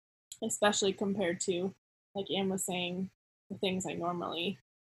piano, especially compared to, like Anne was saying, the things I normally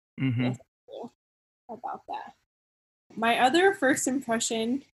listen to about that. My other first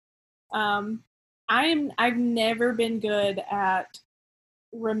impression, I've never been good at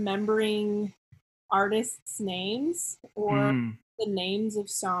remembering artists' names or the names of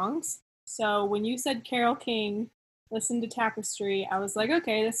songs. So when you said Carole King, listen to Tapestry, I was like,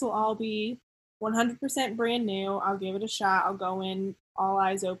 okay, this will all be 100% brand new. I'll give it a shot. I'll go in all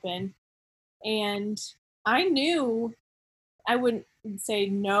eyes open. And I knew, I wouldn't say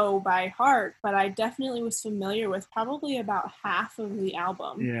no by heart, but I definitely was familiar with probably about half of the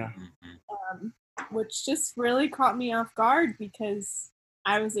album. Yeah. Which just really caught me off guard because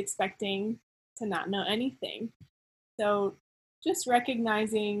I was expecting to not know anything. So just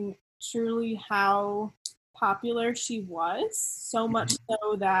recognizing truly how popular she was, so much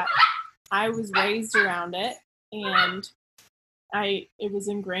so that I was raised around it, and it was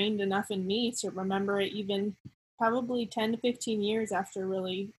ingrained enough in me to remember it even probably 10 to 15 years after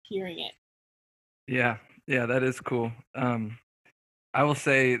really hearing it. Yeah, yeah, that is cool. I will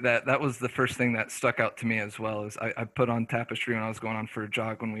say that that was the first thing that stuck out to me as well. Is I put on Tapestry when I was going on for a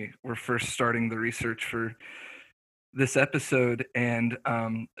jog when we were first starting the research for this episode, and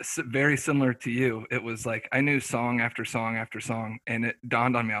very similar to you. It was like I knew song after song after song, and it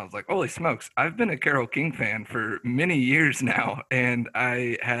dawned on me. I was like, "Holy smokes! I've been a Carole King fan for many years now, and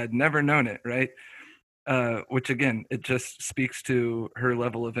I had never known it." Right? Which again, it just speaks to her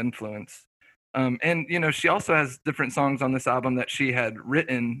level of influence. And you know, she also has different songs on this album that she had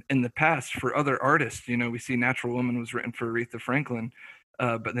written in the past for other artists. You know, we see "Natural Woman" was written for Aretha Franklin,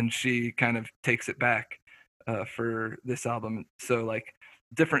 but then she kind of takes it back for this album. So like,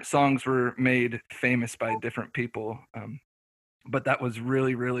 different songs were made famous by different people. But that was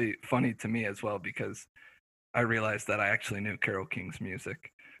really, really funny to me as well because I realized that I actually knew Carole King's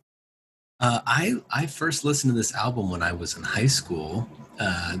music. I first listened to this album when I was in high school.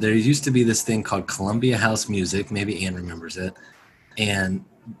 There used to be this thing called Columbia House Music. Maybe Ann remembers it. And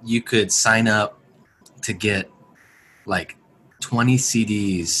you could sign up to get like 20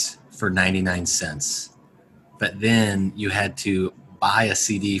 CDs for 99 cents. But then you had to buy a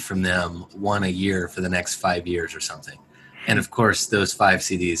CD from them one a year for the next 5 years or something. And of course, those 5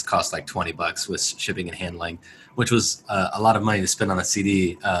 CDs cost like $20 with shipping and handling, which was a lot of money to spend on a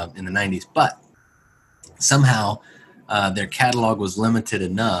CD in the 90s. But somehow their catalog was limited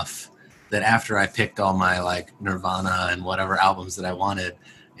enough that after I picked all my like Nirvana and whatever albums that I wanted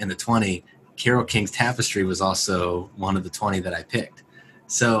in the 20, Carole King's Tapestry was also one of the 20 that I picked.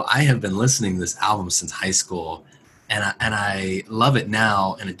 So I have been listening to this album since high school, and I love it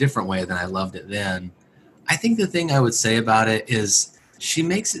now in a different way than I loved it then. I think the thing I would say about it is she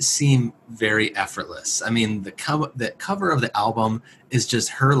makes it seem very effortless. I mean, the cover of the album is just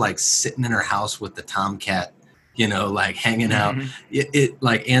her like sitting in her house with the tomcat, you know, like hanging out. Mhm. It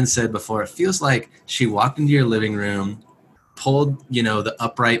like Ann said before, it feels like she walked into your living room, pulled, you know, the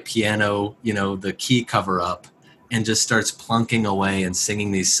upright piano, you know, the key cover up, and just starts plunking away and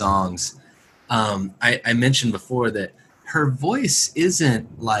singing these songs. I mentioned before that her voice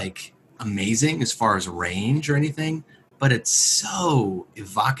isn't like amazing as far as range or anything, but it's so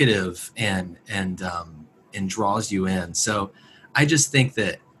evocative and draws you in. So I just think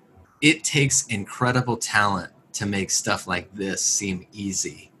that it takes incredible talent to make stuff like this seem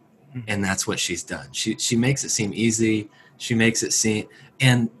easy, and that's what she's done. She makes it seem easy. She makes it seem,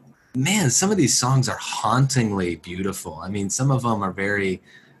 and man, some of these songs are hauntingly beautiful. I mean, some of them are very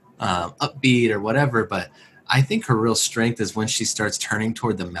upbeat or whatever, but I think her real strength is when she starts turning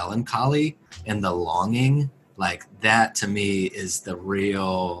toward the melancholy and the longing. Like that to me is the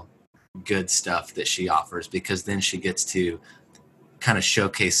real good stuff that she offers, because then she gets to kind of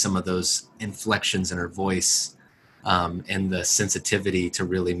showcase some of those inflections in her voice, and the sensitivity to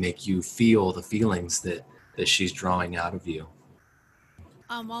really make you feel the feelings that she's drawing out of you.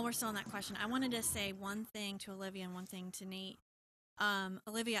 While we're still on that question, I wanted to say one thing to Olivia and one thing to Nate.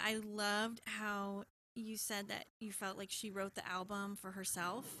 Olivia, I loved how you said that you felt like she wrote the album for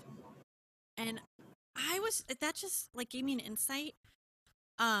herself. And that just like gave me an insight.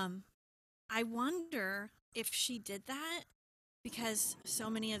 Um, I wonder if she did that because so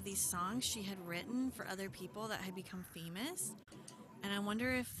many of these songs she had written for other people that had become famous. And I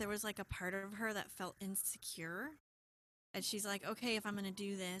wonder if there was like a part of her that felt insecure. And she's like, okay, if I'm going to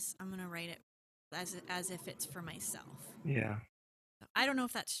do this, I'm going to write it as if it's for myself. Yeah. I don't know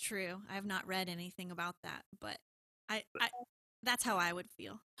if that's true. I have not read anything about that, but I that's how I would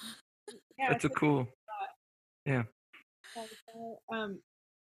feel. Yeah, That's a cool. Yeah.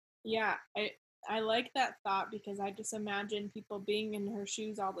 Yeah, I like that thought because I just imagine people being in her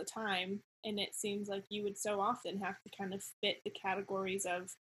shoes all the time, and it seems like you would so often have to kind of fit the categories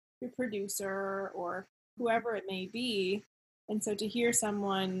of your producer or whoever it may be. And so to hear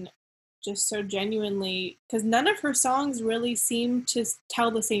someone just so genuinely, because none of her songs really seem to tell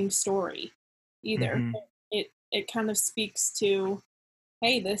the same story either. Mhm. It kind of speaks to,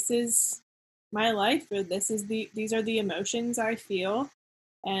 hey, this is my life, or these are the emotions I feel,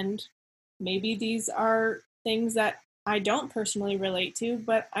 and maybe these are things that I don't personally relate to,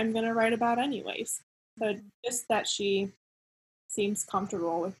 but I'm going to write about anyways. So just that she seems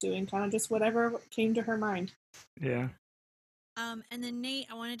comfortable with doing kind of just whatever came to her mind. Yeah. And then Nate,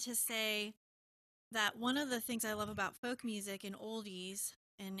 I wanted to say that one of the things I love about folk music and oldies,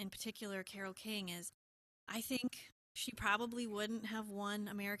 and in particular Carole King, is I think she probably wouldn't have won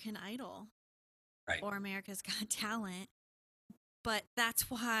American Idol Right. or America's Got Talent, but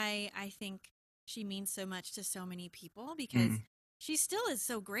that's why I think she means so much to so many people because she still is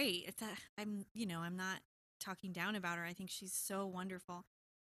so great. I'm not talking down about her. I think she's so wonderful.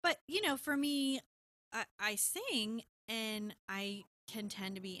 But, for me, I sing and I can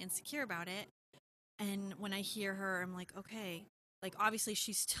tend to be insecure about it. And when I hear her, I'm like, okay, like obviously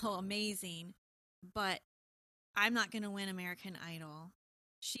she's still amazing, but I'm not going to win American Idol.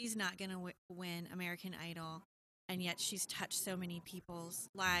 She's not going to win American Idol. And yet she's touched so many people's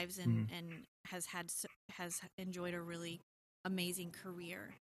lives and has enjoyed a really amazing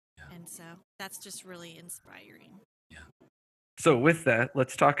career. Yeah. And so that's just really inspiring. Yeah. So with that,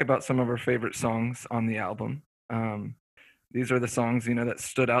 let's talk about some of our favorite songs on the album. These are the songs, that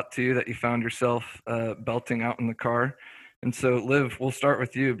stood out to you that you found yourself belting out in the car. And so, Liv, we'll start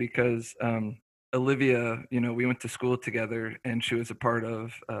with you because Olivia, we went to school together and she was a part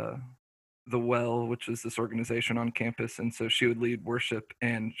of The Well, which is this organization on campus. And so she would lead worship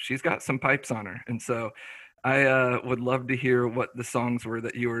and she's got some pipes on her. And so I would love to hear what the songs were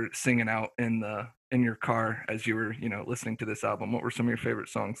that you were singing out in your car as you were, listening to this album. What were some of your favorite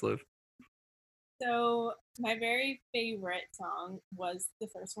songs, Liv? So my very favorite song was the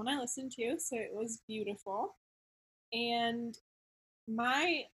first one I listened to, so it was Beautiful. And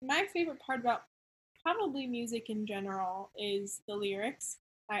my favorite part about probably music in general is the lyrics.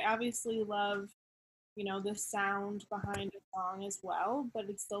 I obviously love, the sound behind a song as well, but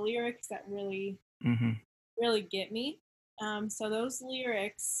it's the lyrics that really really get me. So those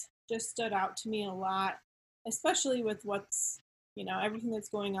lyrics just stood out to me a lot, especially with what's, everything that's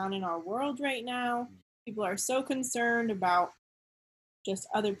going on in our world right now. People are so concerned about just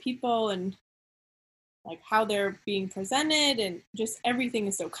other people and like how they're being presented, and just everything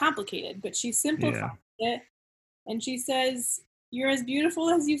is so complicated. But she simplifies it and she says, "You're as beautiful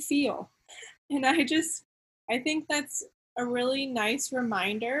as you feel." And I think that's a really nice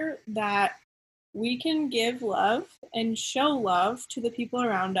reminder that we can give love and show love to the people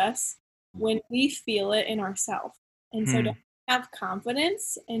around us when we feel it in ourselves. And so to have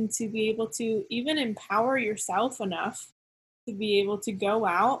confidence and to be able to even empower yourself enough to be able to go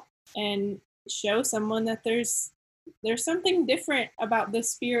out and show someone that there's something different about the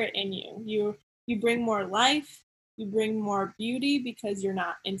spirit in you. You bring more life, you bring more beauty because you're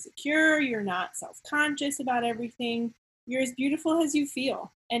not insecure, you're not self-conscious about everything. You're as beautiful as you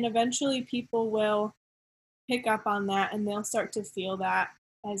feel. And eventually people will pick up on that and they'll start to feel that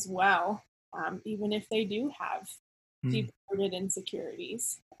as well, even if they do have deep-rooted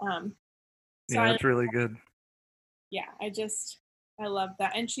insecurities. Yeah, that's really good. Yeah, I love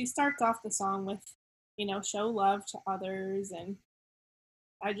that. And she starts off the song with, show love to others. And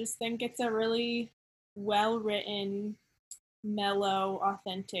I just think it's a really well-written, mellow,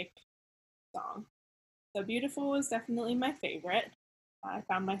 authentic song. So Beautiful was definitely my favorite. I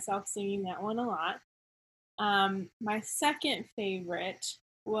found myself singing that one a lot. My second favorite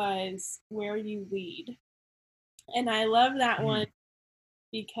was Where You Lead. And I love that one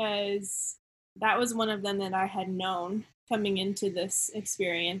because that was one of them that I had known coming into this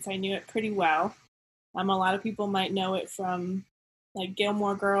experience. I knew it pretty well. A lot of people might know it from like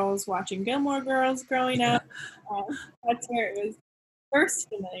Gilmore Girls, watching Gilmore Girls growing up. That's where it was first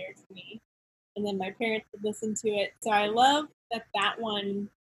familiar to me. And then my parents would listen to it. So I love that one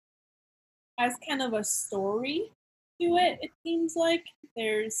has kind of a story to it. It seems like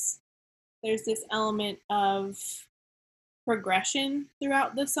there's this element of progression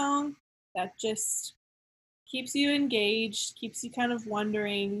throughout the song that just keeps you engaged, keeps you kind of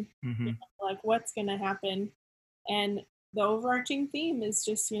wondering, like what's going to happen. And the overarching theme is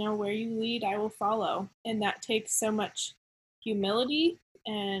just, where you lead, I will follow. And that takes so much humility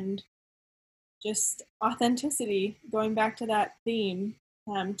and just authenticity, going back to that theme,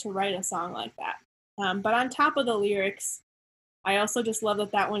 to write a song like that. But on top of the lyrics, I also just love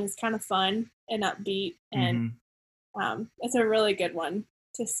that one is kind of fun and upbeat. And it's a really good one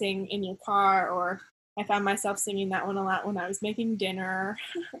to sing in your car, or I found myself singing that one a lot when I was making dinner.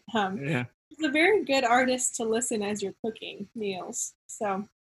 She's a very good artist to listen as you're cooking meals. So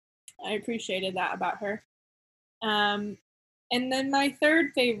I appreciated that about her. And then my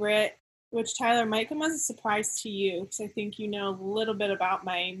third favorite, which Tyler might come as a surprise to you, because I think you know a little bit about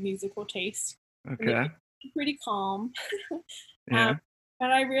my musical taste. Okay. Pretty calm. Yeah.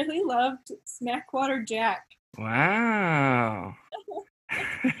 But I really loved Smackwater Jack. Wow.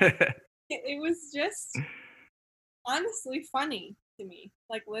 It was just honestly funny to me.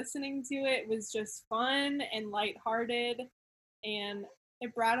 Like listening to it was just fun and lighthearted, and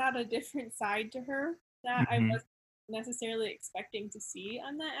it brought out a different side to her that I wasn't necessarily expecting to see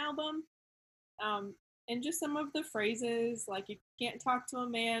on that album. And just some of the phrases, like you can't talk to a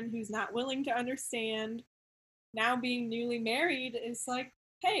man who's not willing to understand. Now being newly married is like,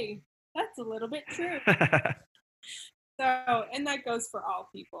 hey, that's a little bit true. So, and that goes for all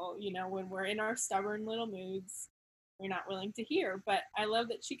people, you know, when we're in our stubborn little moods, we're not willing to hear. But I love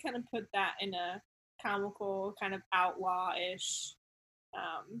that she kind of put that in a comical, kind of outlaw-ish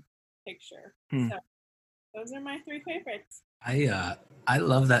picture. Hmm. So those are my three favorites. I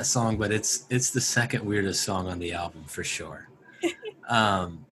love that song, but it's the second weirdest song on the album for sure.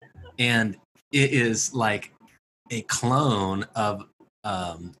 And it is like a clone of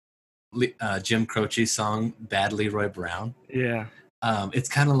Jim Croce's song "Bad Leroy Brown." Yeah. It's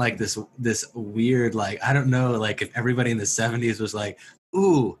kind of like this weird, like, I don't know, like if everybody in the 70s was like,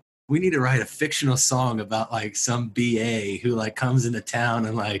 ooh, we need to write a fictional song about like some BA who like comes into town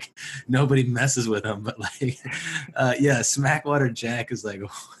and like nobody messes with him, but like yeah, Smackwater Jack is like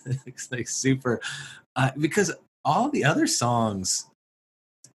it's like super because all the other songs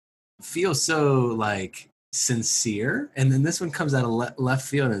feel so like sincere, and then this one comes out of left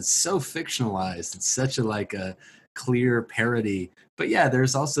field and it's so fictionalized. It's such a like a clear parody, but yeah,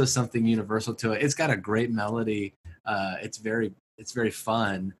 there's also something universal to it. It's got a great melody. It's very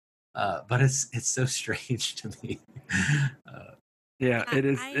fun, but it's so strange to me. Yeah,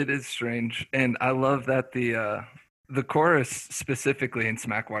 it is strange, and I love that the chorus specifically in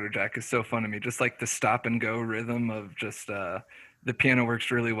Smackwater Jack is so fun to me. Just like the stop and go rhythm of just the piano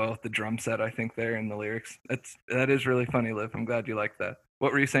works really well with the drum set. I think there in the lyrics. That is really funny, Liv. I'm glad you like that.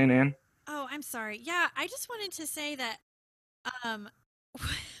 What were you saying, Anne? Oh, I'm sorry. Yeah, I just wanted to say that um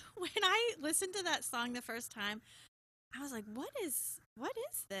when I listened to that song the first time, I was like, what is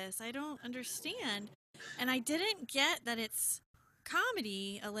this? I don't understand. And I didn't get that it's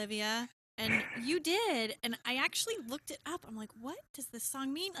comedy, Olivia, and you did. And I actually looked it up. I'm like, what does this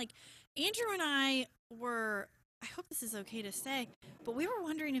song mean? Like, Andrew and I were, I hope this is okay to say, but we were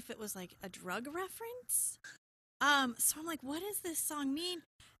wondering if it was like a drug reference. So I'm like, what does this song mean?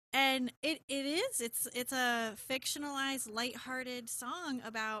 And it is. It's a fictionalized, lighthearted song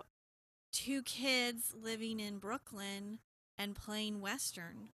about two kids living in Brooklyn and playing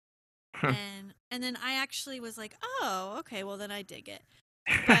Western. And then I actually was like, oh, okay, well then I dig it.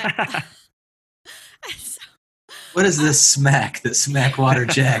 But so, What is this smack that Smackwater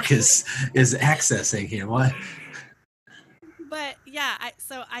Jack is accessing here? What? But yeah,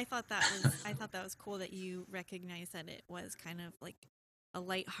 I thought that was cool that you recognized that it was kind of like a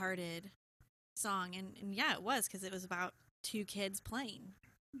lighthearted song, and yeah, it was because it was about two kids playing.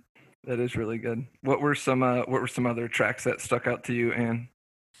 That is really good. What were some other tracks that stuck out to you, Anne?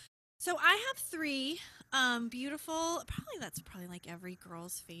 So I have three. Beautiful. That's probably like every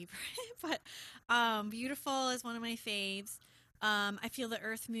girl's favorite, but Beautiful is one of my faves. I Feel the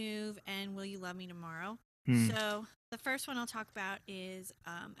Earth Move and Will You Love Me Tomorrow. So the first one I'll talk about is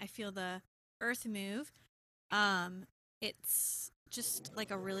I Feel the Earth Move. It's just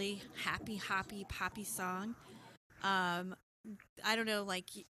like a really happy, hoppy, poppy song. I don't know, like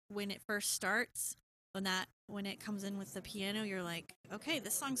when it first starts, when it comes in with the piano, you're like, okay,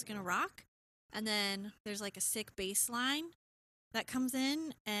 this song's gonna rock. And then there's like a sick bass line that comes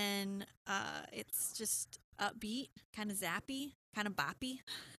in, and it's just upbeat, kind of zappy, kind of boppy.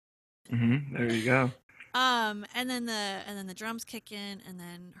 There you go. And then the drums kick in, and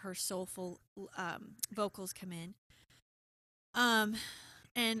then her soulful vocals come in.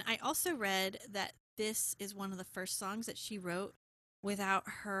 And I also read that this is one of the first songs that she wrote without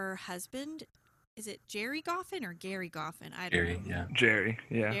her husband. Is it Jerry Goffin or Gary Goffin? I don't know. Yeah. Jerry,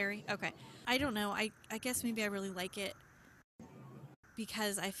 yeah. Jerry, okay. I don't know. I guess maybe I really like it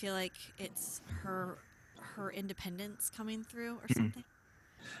because I feel like it's her independence coming through or something.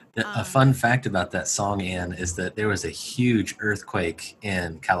 A fun fact about that song, Anne, is that there was a huge earthquake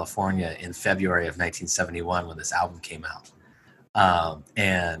in California in February of 1971 when this album came out.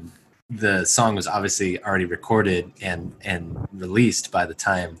 And the song was obviously already recorded and released by the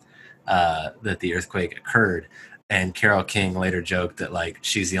time that the earthquake occurred. And Carole King later joked that like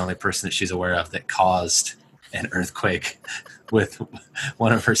she's the only person that she's aware of that caused an earthquake with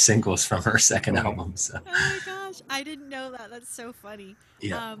one of her singles from her second album. So. Oh my gosh, I didn't know that. That's so funny.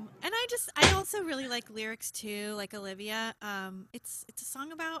 Yeah. And I also really like lyrics too, like Olivia. It's a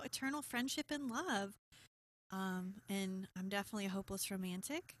song about eternal friendship and love. And I'm definitely a hopeless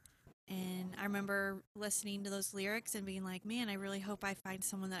romantic. And I remember listening to those lyrics and being like, man, I really hope I find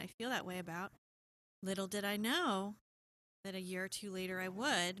someone that I feel that way about. Little did I know that a year or two later I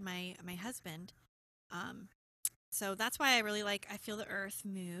would, my husband. So that's why I really like I Feel the Earth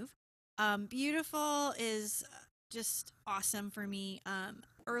Move. Beautiful is just awesome for me.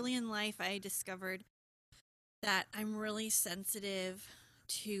 Early in life, I discovered that I'm really sensitive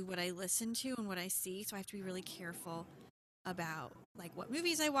to what I listen to and what I see, so I have to be really careful about like what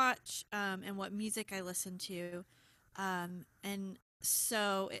movies I watch and what music I listen to. And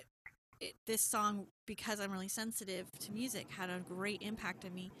so this song, because I'm really sensitive to music, had a great impact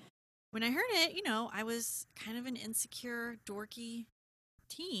on me. When I heard it, I was kind of an insecure, dorky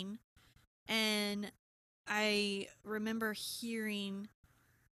teen, and I remember hearing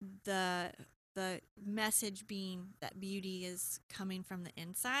the message being that beauty is coming from the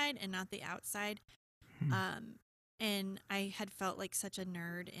inside and not the outside. And I had felt like such a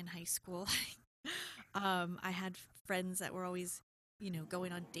nerd in high school. I had friends that were always,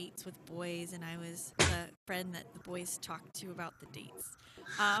 going on dates with boys, and I was the friend that the boys talked to about the dates.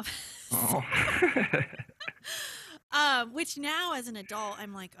 Oh. Which now, as an adult,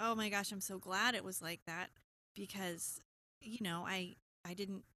 I'm like, oh my gosh, I'm so glad it was like that, because, I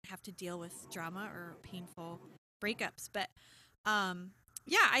didn't have to deal with drama or painful breakups. But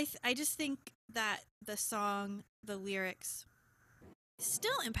yeah, I just think that the song, the lyrics,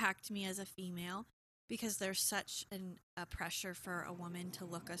 still impact me as a female, because there's such a pressure for a woman to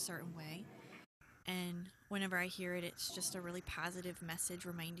look a certain way. And whenever I hear it, it's just a really positive message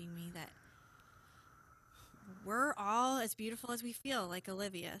reminding me that we're all as beautiful as we feel, like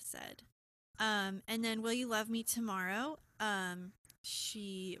Olivia said. And then Will You Love Me Tomorrow?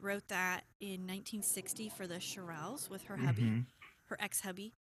 She wrote that in 1960 for the Shirelles with her hubby, her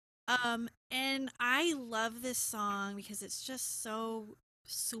ex-hubby. And I love this song because it's just so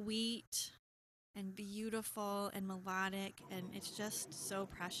sweet and beautiful and melodic, and it's just so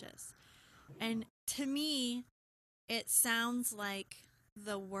precious. And to me, it sounds like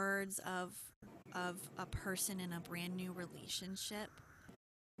the words of a person in a brand new relationship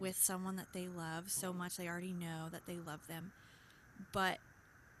with someone that they love so much. They already know that they love them, but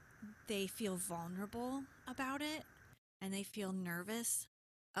they feel vulnerable about it, and they feel nervous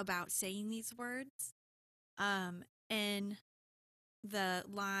about saying these words. And the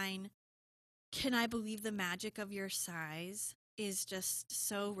line, "Can I believe the magic of your size?" is just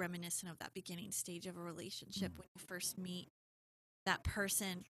so reminiscent of that beginning stage of a relationship, when you first meet that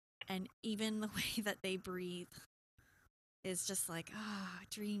person, and even the way that they breathe is just like,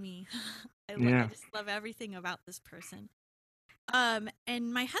 dreamy. I just love everything about this person.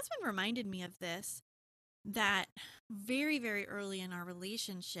 And my husband reminded me of this, that very, very early in our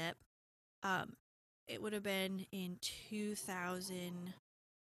relationship, it would have been in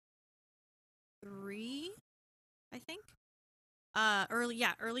 2003, I think. Early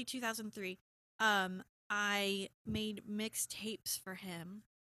 2003. I made mixtapes for him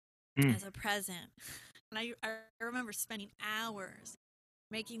as a present. And I remember spending hours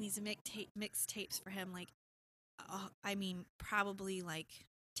making these mixtapes for him, like, probably like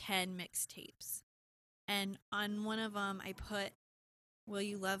 10 mixtapes. And on one of them, I put "Will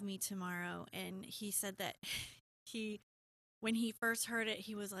You Love Me Tomorrow?" And he said that when he first heard it,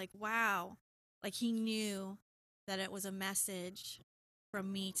 he was like, wow. Like, he knew that it was a message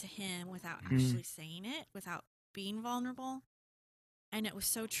from me to him without actually saying it, without being vulnerable. And it was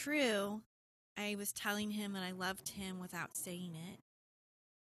so true. I was telling him that I loved him without saying it,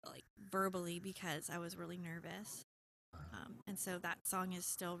 like verbally, because I was really nervous. And so that song is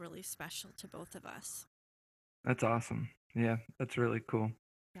still really special to both of us. That's awesome. Yeah, that's really cool.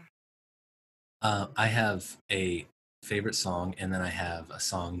 Yeah. I have a favorite song, and then I have a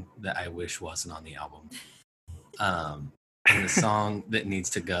song that I wish wasn't on the album. And the song that needs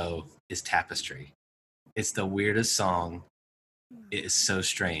to go is Tapestry. It's the weirdest song. It is so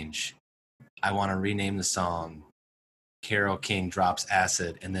strange. I want to rename the song Carole King Drops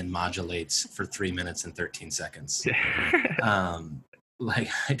Acid and then modulates for 3 minutes and 13 seconds. Like,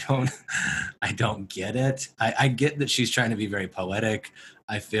 I don't get it. I get that she's trying to be very poetic.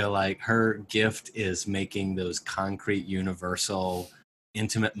 I feel like her gift is making those concrete, universal,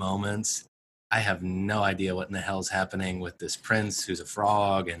 intimate moments. I have no idea what in the hell's happening with this prince who's a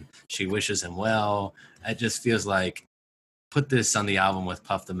frog, and she wishes him well. It just feels like, put this on the album with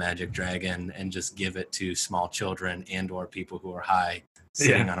Puff the Magic Dragon and just give it to small children and or people who are high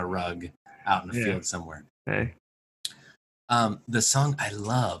sitting on a rug out in a field somewhere. Hey. The song I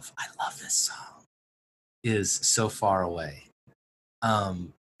love this song, is So Far Away.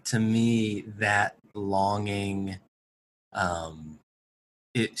 To me, that longing,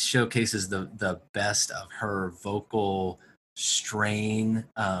 it showcases the best of her vocal strain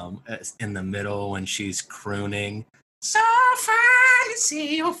in the middle when she's crooning. So far to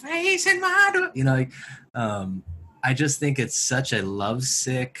see your face in my door. I just think it's such a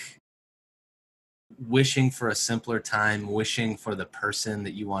lovesick, wishing for a simpler time, wishing for the person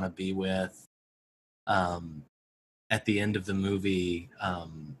that you want to be with. At the end of the movie,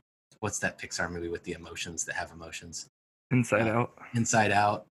 what's that Pixar movie with the emotions that have emotions? Inside Out. Inside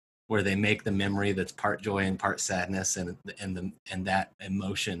Out, where they make the memory that's part joy and part sadness, and that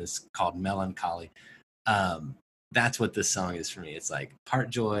emotion is called melancholy. That's what this song is for me. It's like part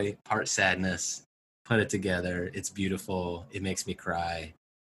joy, part sadness, put it together. It's beautiful. It makes me cry.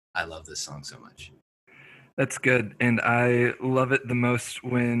 I love this song so much. That's good. And I love it the most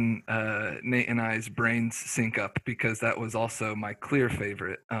when Nate and I's brains sync up, because that was also my clear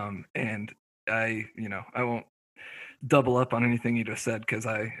favorite. And I won't double up on anything you just said because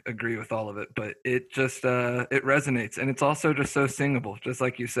I agree with all of it, but it just it resonates, and it's also just so singable, just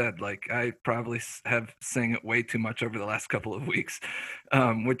like you said. Like, I probably have sang it way too much over the last couple of weeks,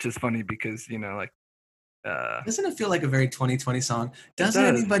 which is funny because Doesn't it feel like a very 2020 song? Doesn't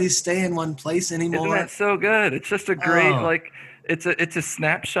does. anybody stay in one place anymore? Isn't that so good? It's just a great it's a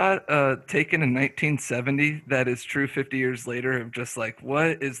snapshot taken in 1970 that is true 50 years later of just like,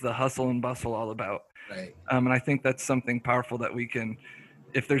 what is the hustle and bustle all about? Right. And I think that's something powerful that we can,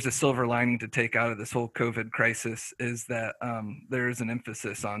 if there's a silver lining to take out of this whole COVID crisis, is that there is an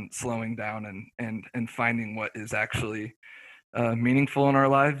emphasis on slowing down and finding what is actually meaningful in our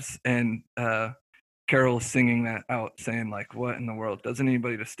lives. And Carol's singing that out, saying like, what in the world? Doesn't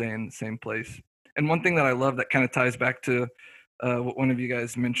anybody just stay in the same place? And one thing that I love that kind of ties back to what one of you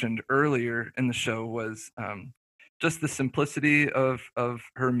guys mentioned earlier in the show was just the simplicity of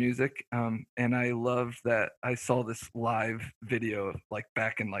her music. And I love that I saw this live video like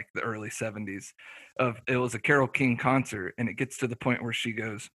back in like the early 70s it was a Carole King concert, and it gets to the point where she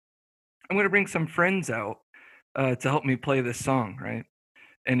goes, I'm going to bring some friends out to help me play this song, right?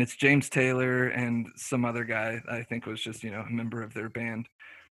 And it's James Taylor and some other guy I think was just a member of their band.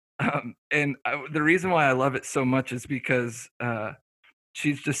 The reason why I love it so much is because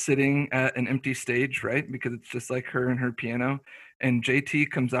she's just sitting at an empty stage, right? Because it's just like her and her piano, and JT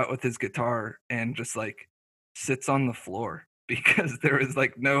comes out with his guitar and just like sits on the floor because there was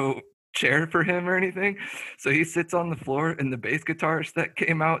like no chair for him or anything. So he sits on the floor, and the bass guitarist that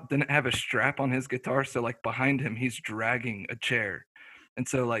came out didn't have a strap on his guitar, so like behind him he's dragging a chair. And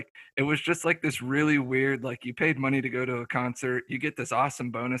so like it was just like this really weird, like, you paid money to go to a concert, you get this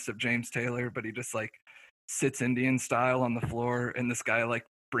awesome bonus of James Taylor, but he just like sits Indian style on the floor, and this guy like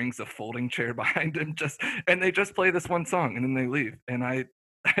brings a folding chair behind him, and they just play this one song and then they leave. And I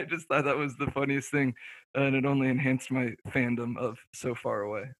I just thought that was the funniest thing, and it only enhanced my fandom of So Far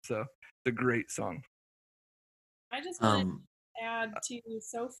Away. So it's a great song. I just want to add to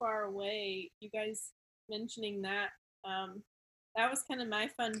So Far Away, you guys mentioning that. That was kind of my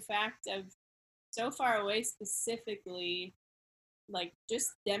fun fact of So Far Away specifically, like,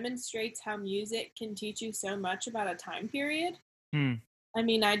 just demonstrates how music can teach you so much about a time period. I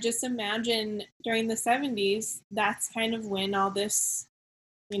mean, I just imagine during the 70s, that's kind of when all this,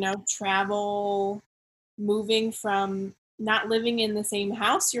 travel, moving from not living in the same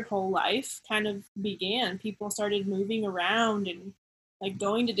house your whole life kind of began. People started moving around and like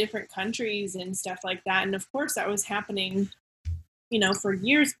going to different countries and stuff like that. And of course, that was happening, for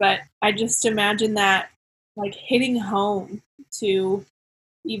years. But I just imagine that like hitting home to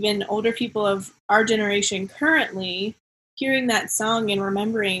even older people of our generation currently, hearing that song and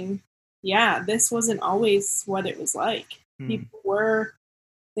remembering, yeah, this wasn't always what it was like. People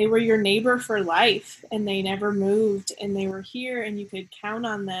they were your neighbor for life, and they never moved, and they were here and you could count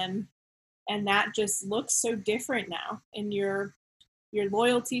on them. And that just looks so different now. And your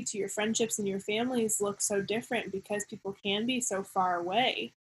loyalty to your friendships and your families look so different because people can be so far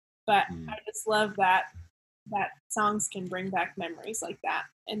away. But I just love that songs can bring back memories like that.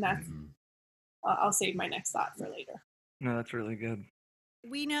 And that's I'll save my next thought for later. No, that's really good.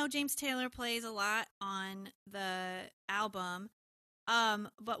 We know James Taylor plays a lot on the album.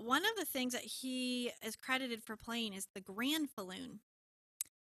 But one of the things that he is credited for playing is the Granfaloon.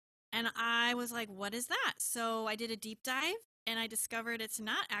 And I was like, what is that? So I did a deep dive, and I discovered it's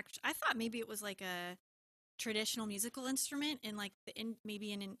not actually, I thought maybe it was like a traditional musical instrument in like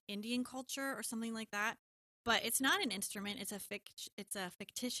maybe in an Indian culture or something like that. But it's not an instrument. It's a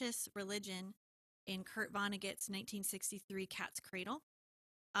fictitious religion in Kurt Vonnegut's 1963 Cat's Cradle.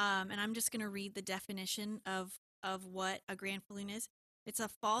 And I'm just going to read the definition of what a Granfaloon is. It's a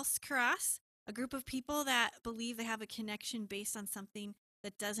false cross, a group of people that believe they have a connection based on something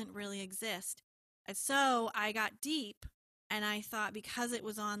that doesn't really exist. And so I got deep, and I thought, because it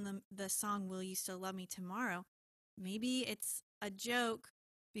was on the song Will You Still Love Me Tomorrow, maybe it's a joke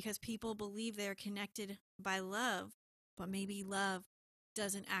because people believe they're connected by love, but maybe love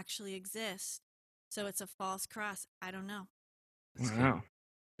doesn't actually exist. So it's a false cross. I don't know. Wow.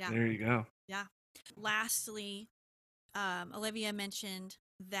 Yeah. There you go. Yeah. Lastly, Olivia mentioned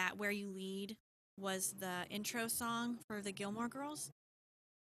that Where You Lead was the intro song for the Gilmore Girls.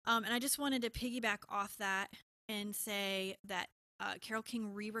 And I just wanted to piggyback off that and say that Carole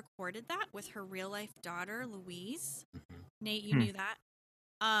King re-recorded that with her real-life daughter, Louise. Nate, you knew that.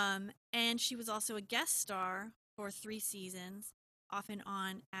 And she was also a guest star for 3 seasons, off and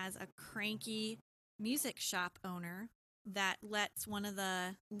on, as a cranky music shop owner that lets one of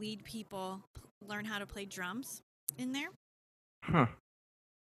the lead people learn how to play drums in there. Huh.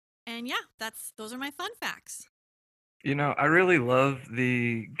 And yeah, those are my fun facts. You know, I really love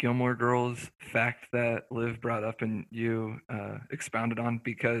the Gilmore Girls fact that Liv brought up and you expounded on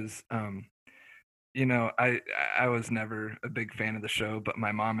because, you know, I was never a big fan of the show, but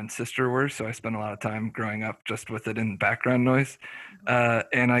my mom and sister were, so I spent a lot of time growing up just with it in background noise.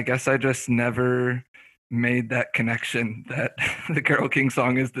 And I guess I just never made that connection that the Carole King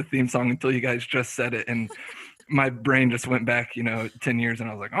song is the theme song until you guys just said it. And my brain just went back, 10 years, and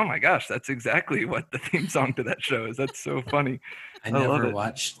I was like, oh my gosh, that's exactly what the theme song to that show is. That's so funny. I love never it.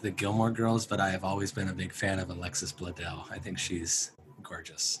 watched the Gilmore Girls, but I have always been a big fan of Alexis Bledel. I think she's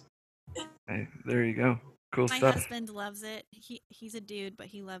gorgeous. Hey, there you go. Cool My stuff. husband loves it. He's a dude, but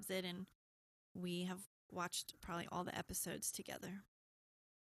he loves it, and we have watched probably all the episodes together.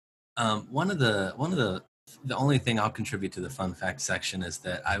 The only thing I'll contribute to the fun fact section is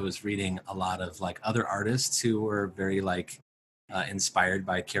that I was reading a lot of like other artists who were very like inspired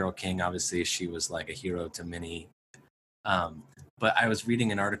by Carole King. Obviously, she was like a hero to many. But I was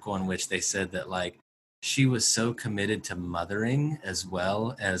reading an article in which they said that like she was so committed to mothering as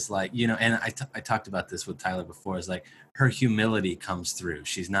well as like, and I talked about this with Tyler before, is like her humility comes through.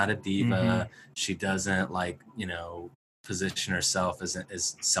 She's not a diva. She doesn't like, position herself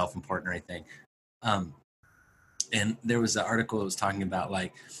as self-important or anything. And there was an article that was talking about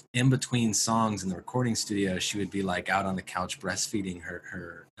like in between songs in the recording studio, she would be like out on the couch breastfeeding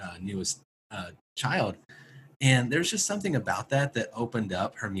her newest child. And there's just something about that opened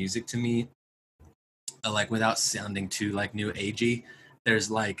up her music to me, like without sounding too like new agey. There's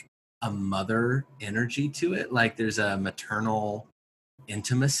like a mother energy to it. Like there's a maternal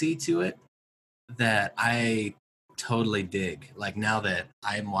intimacy to it that I totally dig. Like now that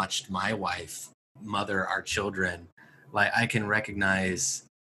I watched my wife mother our children, like I can recognize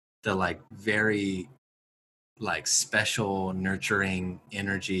the like very like special nurturing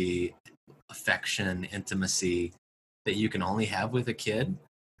energy, affection, intimacy that you can only have with a kid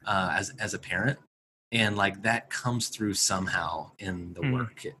as a parent, and like that comes through somehow in the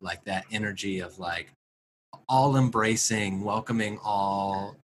work. Like that energy of like all embracing, welcoming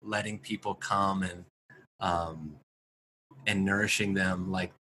all, letting people come and nourishing them,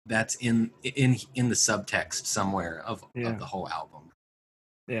 like that's in the subtext somewhere of the whole album.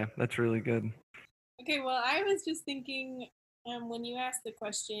 Yeah, that's really good. Okay, well, I was just thinking when you asked the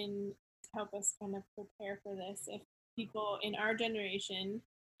question to help us kind of prepare for this, if people in our generation,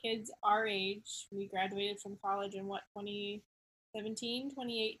 kids our age, we graduated from college in 2017,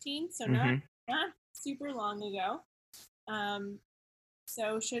 2018, so not super long ago.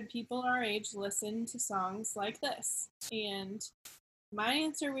 So should people our age listen to songs like this? And my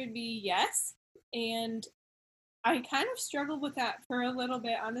answer would be yes. And I kind of struggled with that for a little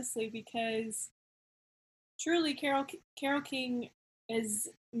bit, honestly, because truly Carole King, as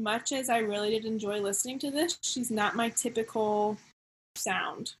much as I really did enjoy listening to this, she's not my typical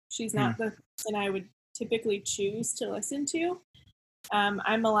sound. She's not the person I would typically choose to listen to.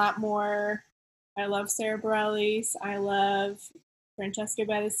 I'm a lot more, I love Sarah Bareilles. I love Francesca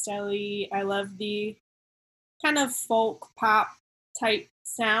Battistelli. I love the kind of folk pop type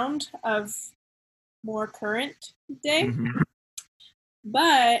sound of more current day.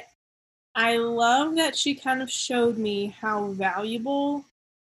 But I love that she kind of showed me how valuable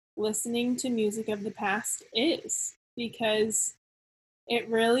listening to music of the past is, because it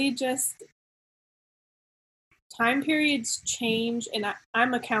really just, time periods change, and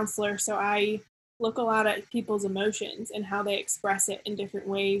I'm a counselor, so I look a lot at people's emotions and how they express it in different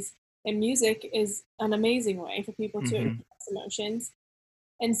ways, and music is an amazing way for people to express emotions.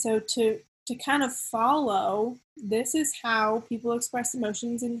 And so to kind of follow, this is how people express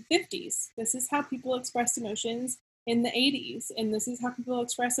emotions in the 50s. This is how people express emotions in the 80s. And this is how people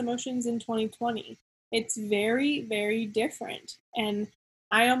express emotions in 2020. It's very, very different. And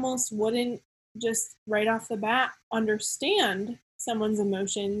I almost wouldn't just right off the bat understand someone's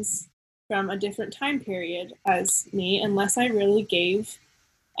emotions from a different time period as me unless I really gave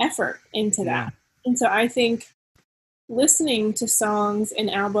effort into that. And so I think listening to songs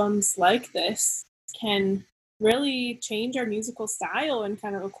and albums like this can really change our musical style in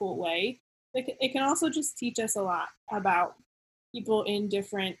kind of a cool way. It can also just teach us a lot about people in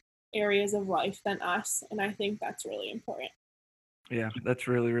different areas of life than us, and I think that's really important. Yeah, that's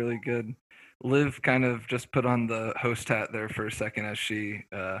really, really good. Liv kind of just put on the host hat there for a second as she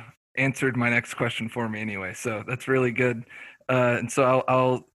answered my next question for me anyway. So that's really good. And so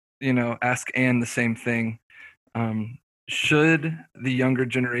I'll ask Anne the same thing. Um, should the younger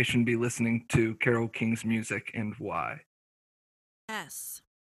generation be listening to Carole King's music, and why? Yes,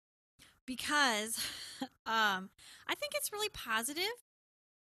 because I think it's really positive.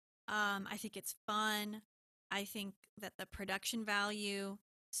 I think it's fun. I think that the production value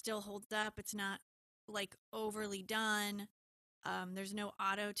still holds up. It's not like overly done. There's no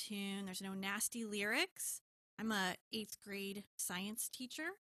auto tune. There's no nasty lyrics. I'm a 8th grade science teacher,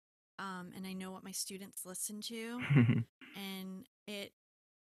 and I know what my students listen to, and it's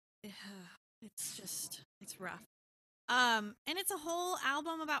rough. And it's a whole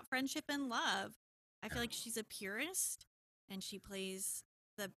album about friendship and love. I feel like she's a purist, and she plays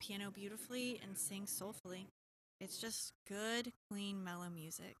the piano beautifully and sings soulfully. It's just good, clean, mellow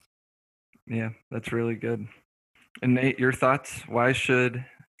music. Yeah, that's really good. And Nate, your thoughts? Why should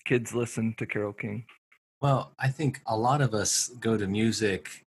kids listen to Carole King? Well, I think a lot of us go to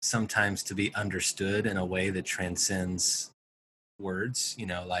music sometimes to be understood in a way that transcends words.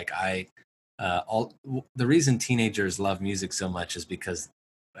 Like the reason teenagers love music so much is because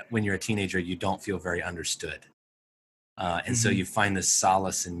when you're a teenager, you don't feel very understood. And so you find this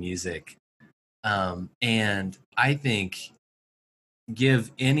solace in music. And I think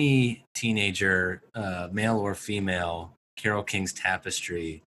give any teenager, male or female, Carole King's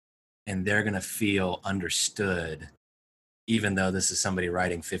Tapestry, and they're going to feel understood, even though this is somebody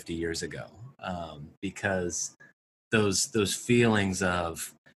writing 50 years ago. Because those feelings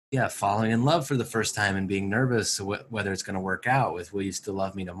of, falling in love for the first time and being nervous whether it's going to work out with "Will You Still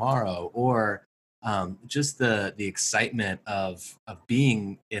Love Me Tomorrow," or just the excitement of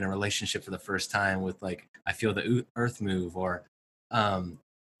being in a relationship for the first time with, like, "I Feel the Earth Move," or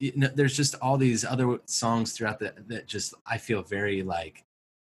there's just all these other songs throughout that just, I feel very like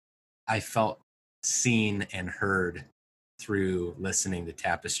I felt seen and heard through listening to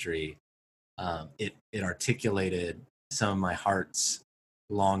Tapestry. It articulated some of my heart's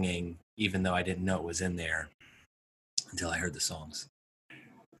longing, even though I didn't know it was in there until I heard the songs.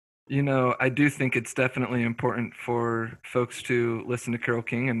 I do think it's definitely important for folks to listen to Carole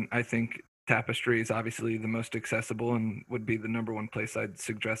King, and I think Tapestry is obviously the most accessible and would be the number one place I'd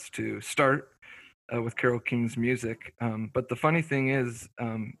suggest to start with Carole King's music. But the funny thing is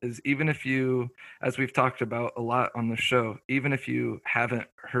even if you, as we've talked about a lot on the show, even if you haven't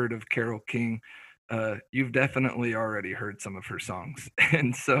heard of Carole King, you've definitely already heard some of her songs.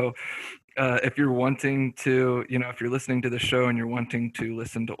 And so if you're wanting to, if you're listening to the show and you're wanting to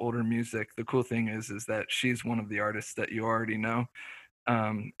listen to older music, the cool thing is that she's one of the artists that you already know.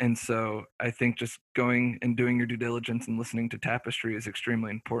 And so I think just going and doing your due diligence and listening to Tapestry is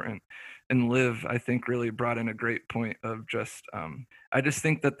extremely important. And Liv, I think, really brought in a great point of just, I just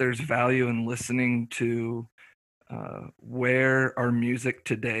think that there's value in listening to where our music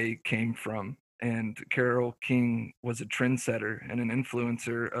today came from. And Carole King was a trendsetter and an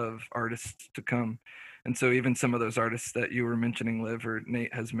influencer of artists to come. And so even some of those artists that you were mentioning, Liv, or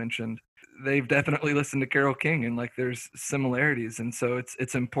Nate has mentioned, they've definitely listened to Carole King, and like there's similarities. And so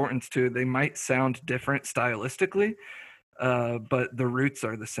it's important to, they might sound different stylistically, but the roots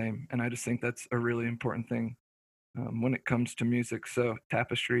are the same. And I just think that's a really important thing when it comes to music. So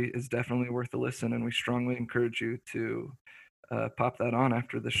Tapestry is definitely worth a listen, and we strongly encourage you to pop that on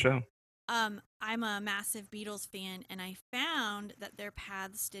after the show. I'm a massive Beatles fan, and I found that their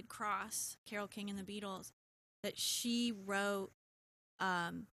paths did cross, Carole King and the Beatles, that she wrote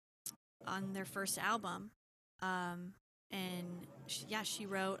on their first album. And she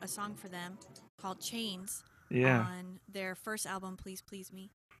wrote a song for them called Chains on their first album, Please Please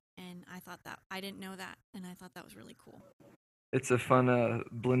Me. And I didn't know that, and I thought that was really cool. It's a fun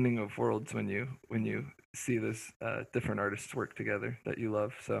blending of worlds when you see this different artists work together that you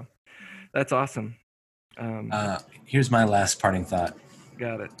love. So that's awesome. Here's my last parting thought.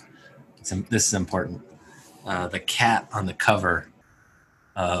 Got it. This is important. The cat on the cover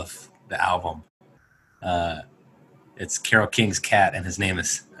of the album. It's Carole King's cat, and his name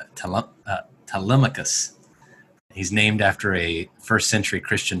is Telemachus. He's named after a first-century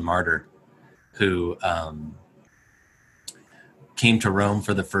Christian martyr who came to Rome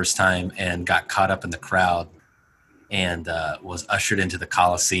for the first time and got caught up in the crowd and was ushered into the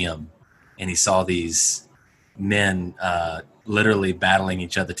Colosseum. And he saw these men literally battling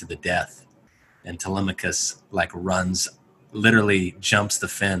each other to the death. And Telemachus literally jumps the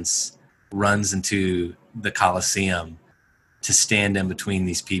fence, runs into the Colosseum to stand in between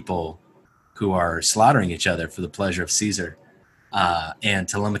these people who are slaughtering each other for the pleasure of Caesar. and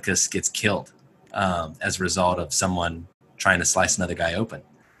Telemachus gets killed as a result of someone trying to slice another guy open.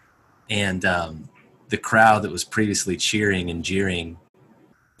 And the crowd that was previously cheering and jeering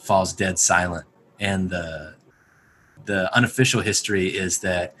falls dead silent. And the unofficial history is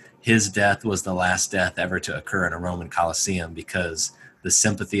that his death was the last death ever to occur in a Roman Colosseum, because the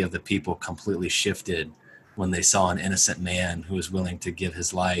sympathy of the people completely shifted when they saw an innocent man who was willing to give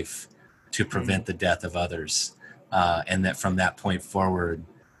his life to prevent the death of others. And that from that point forward,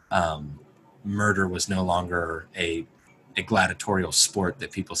 murder was no longer a gladiatorial sport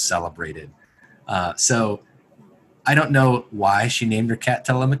that people celebrated. So I don't know why she named her cat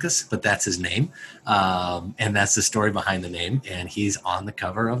Telemachus, but that's his name. And that's the story behind the name. And he's on the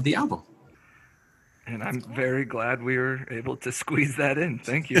cover of the album. And I'm very glad we were able to squeeze that in.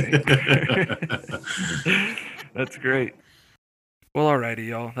 Thank you, Nate. That's great. Well, alrighty,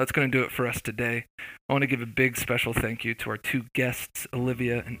 y'all. That's going to do it for us today. I want to give a big special thank you to our two guests,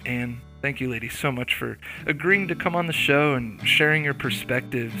 Olivia and Anne. Thank you, ladies, so much for agreeing to come on the show and sharing your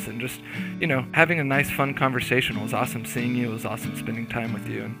perspectives and just, having a nice, fun conversation. It was awesome seeing you. It was awesome spending time with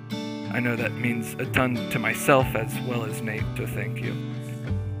you. And I know that means a ton to myself as well as Nate, so thank you.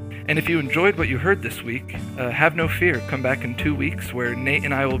 And if you enjoyed what you heard this week, have no fear. Come back in 2 weeks where Nate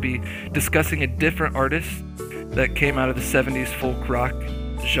and I will be discussing a different artist that came out of the 70s folk rock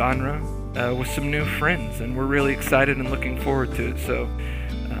genre with some new friends. And we're really excited and looking forward to it. So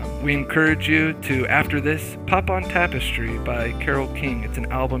we encourage you to, after this, pop on Tapestry by Carole King. It's an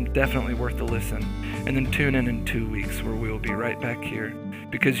album definitely worth a listen. And then tune in 2 weeks where we will be right back here.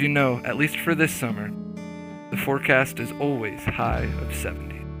 Because at least for this summer, the forecast is always high of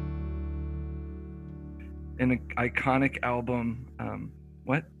 70. An iconic album.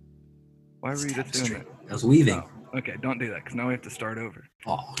 What? Why were you just doing that? I was weaving. Oh, okay, don't do that because now we have to start over.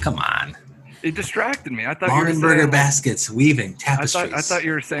 Oh, come on. It distracted me. I thought Lonenberger baskets, weaving, tapestries. I thought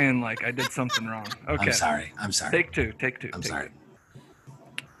you were saying like I did something wrong. Okay. I'm sorry. Take two. I'm sorry.